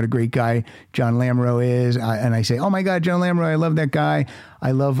time what a great guy John Lamoureux is, and I say, "Oh my God, John Lamoureux! I love that guy.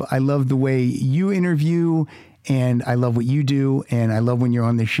 I love the way you interview." And I love what you do, and I love when you're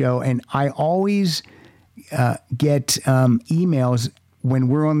on the show. And I always get emails when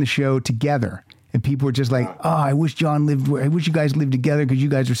we're on the show together, and people are just like, "Oh, I wish you guys lived together because you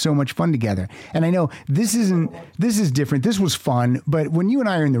guys are so much fun together." And I know this is different. This was fun, but when you and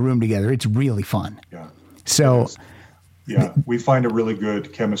I are in the room together, it's really fun. Yeah. So, we find a really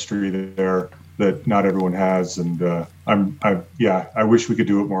good chemistry there that not everyone has, and I wish we could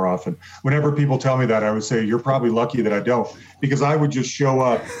do it more often. Whenever people tell me that, I would say you're probably lucky that I don't, because I would just show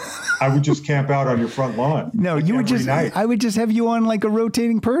up, I would just camp out on your front lawn. No, you would just night. I would just have you on like a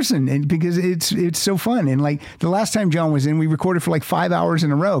rotating person, and because it's so fun. And like the last time John was in, we recorded for like 5 hours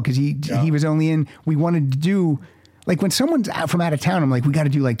in a row because he was only in. We wanted to do. Like when someone's from out of town, I'm like, we got to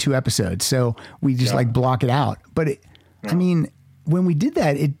do like 2 episodes, so we just like block it out. But I mean, when we did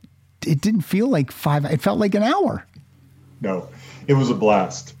that, it didn't feel like 5. It felt like an hour. No, it was a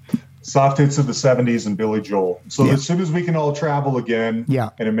blast. Soft hits of the 70s and Billy Joel. So as soon as we can all travel again,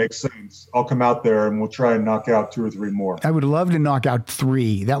 and it makes sense, I'll come out there and we'll try and knock out 2 or 3 more. I would love to knock out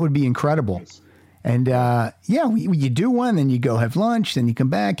 3. That would be incredible. Yes. And you do one, then you go have lunch, then you come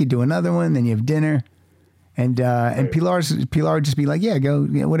back, you do another one, then you have dinner. And Pilar would just be like, yeah, go,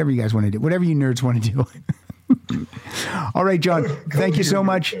 whatever you guys want to do, whatever you nerds want to do. All right, John, thank you so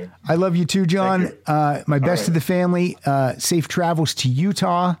much. I love you too, John. My best to the family. Safe travels to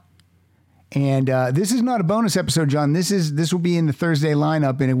Utah. And this is not a bonus episode, John. This will be in the Thursday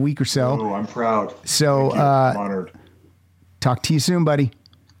lineup in a week or so. Oh, I'm proud. So I'm honored. Talk to you soon, buddy.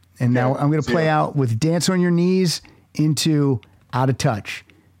 And now I'm going to play out with Dance on Your Knees into Out of Touch.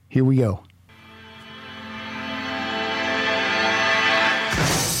 Here we go.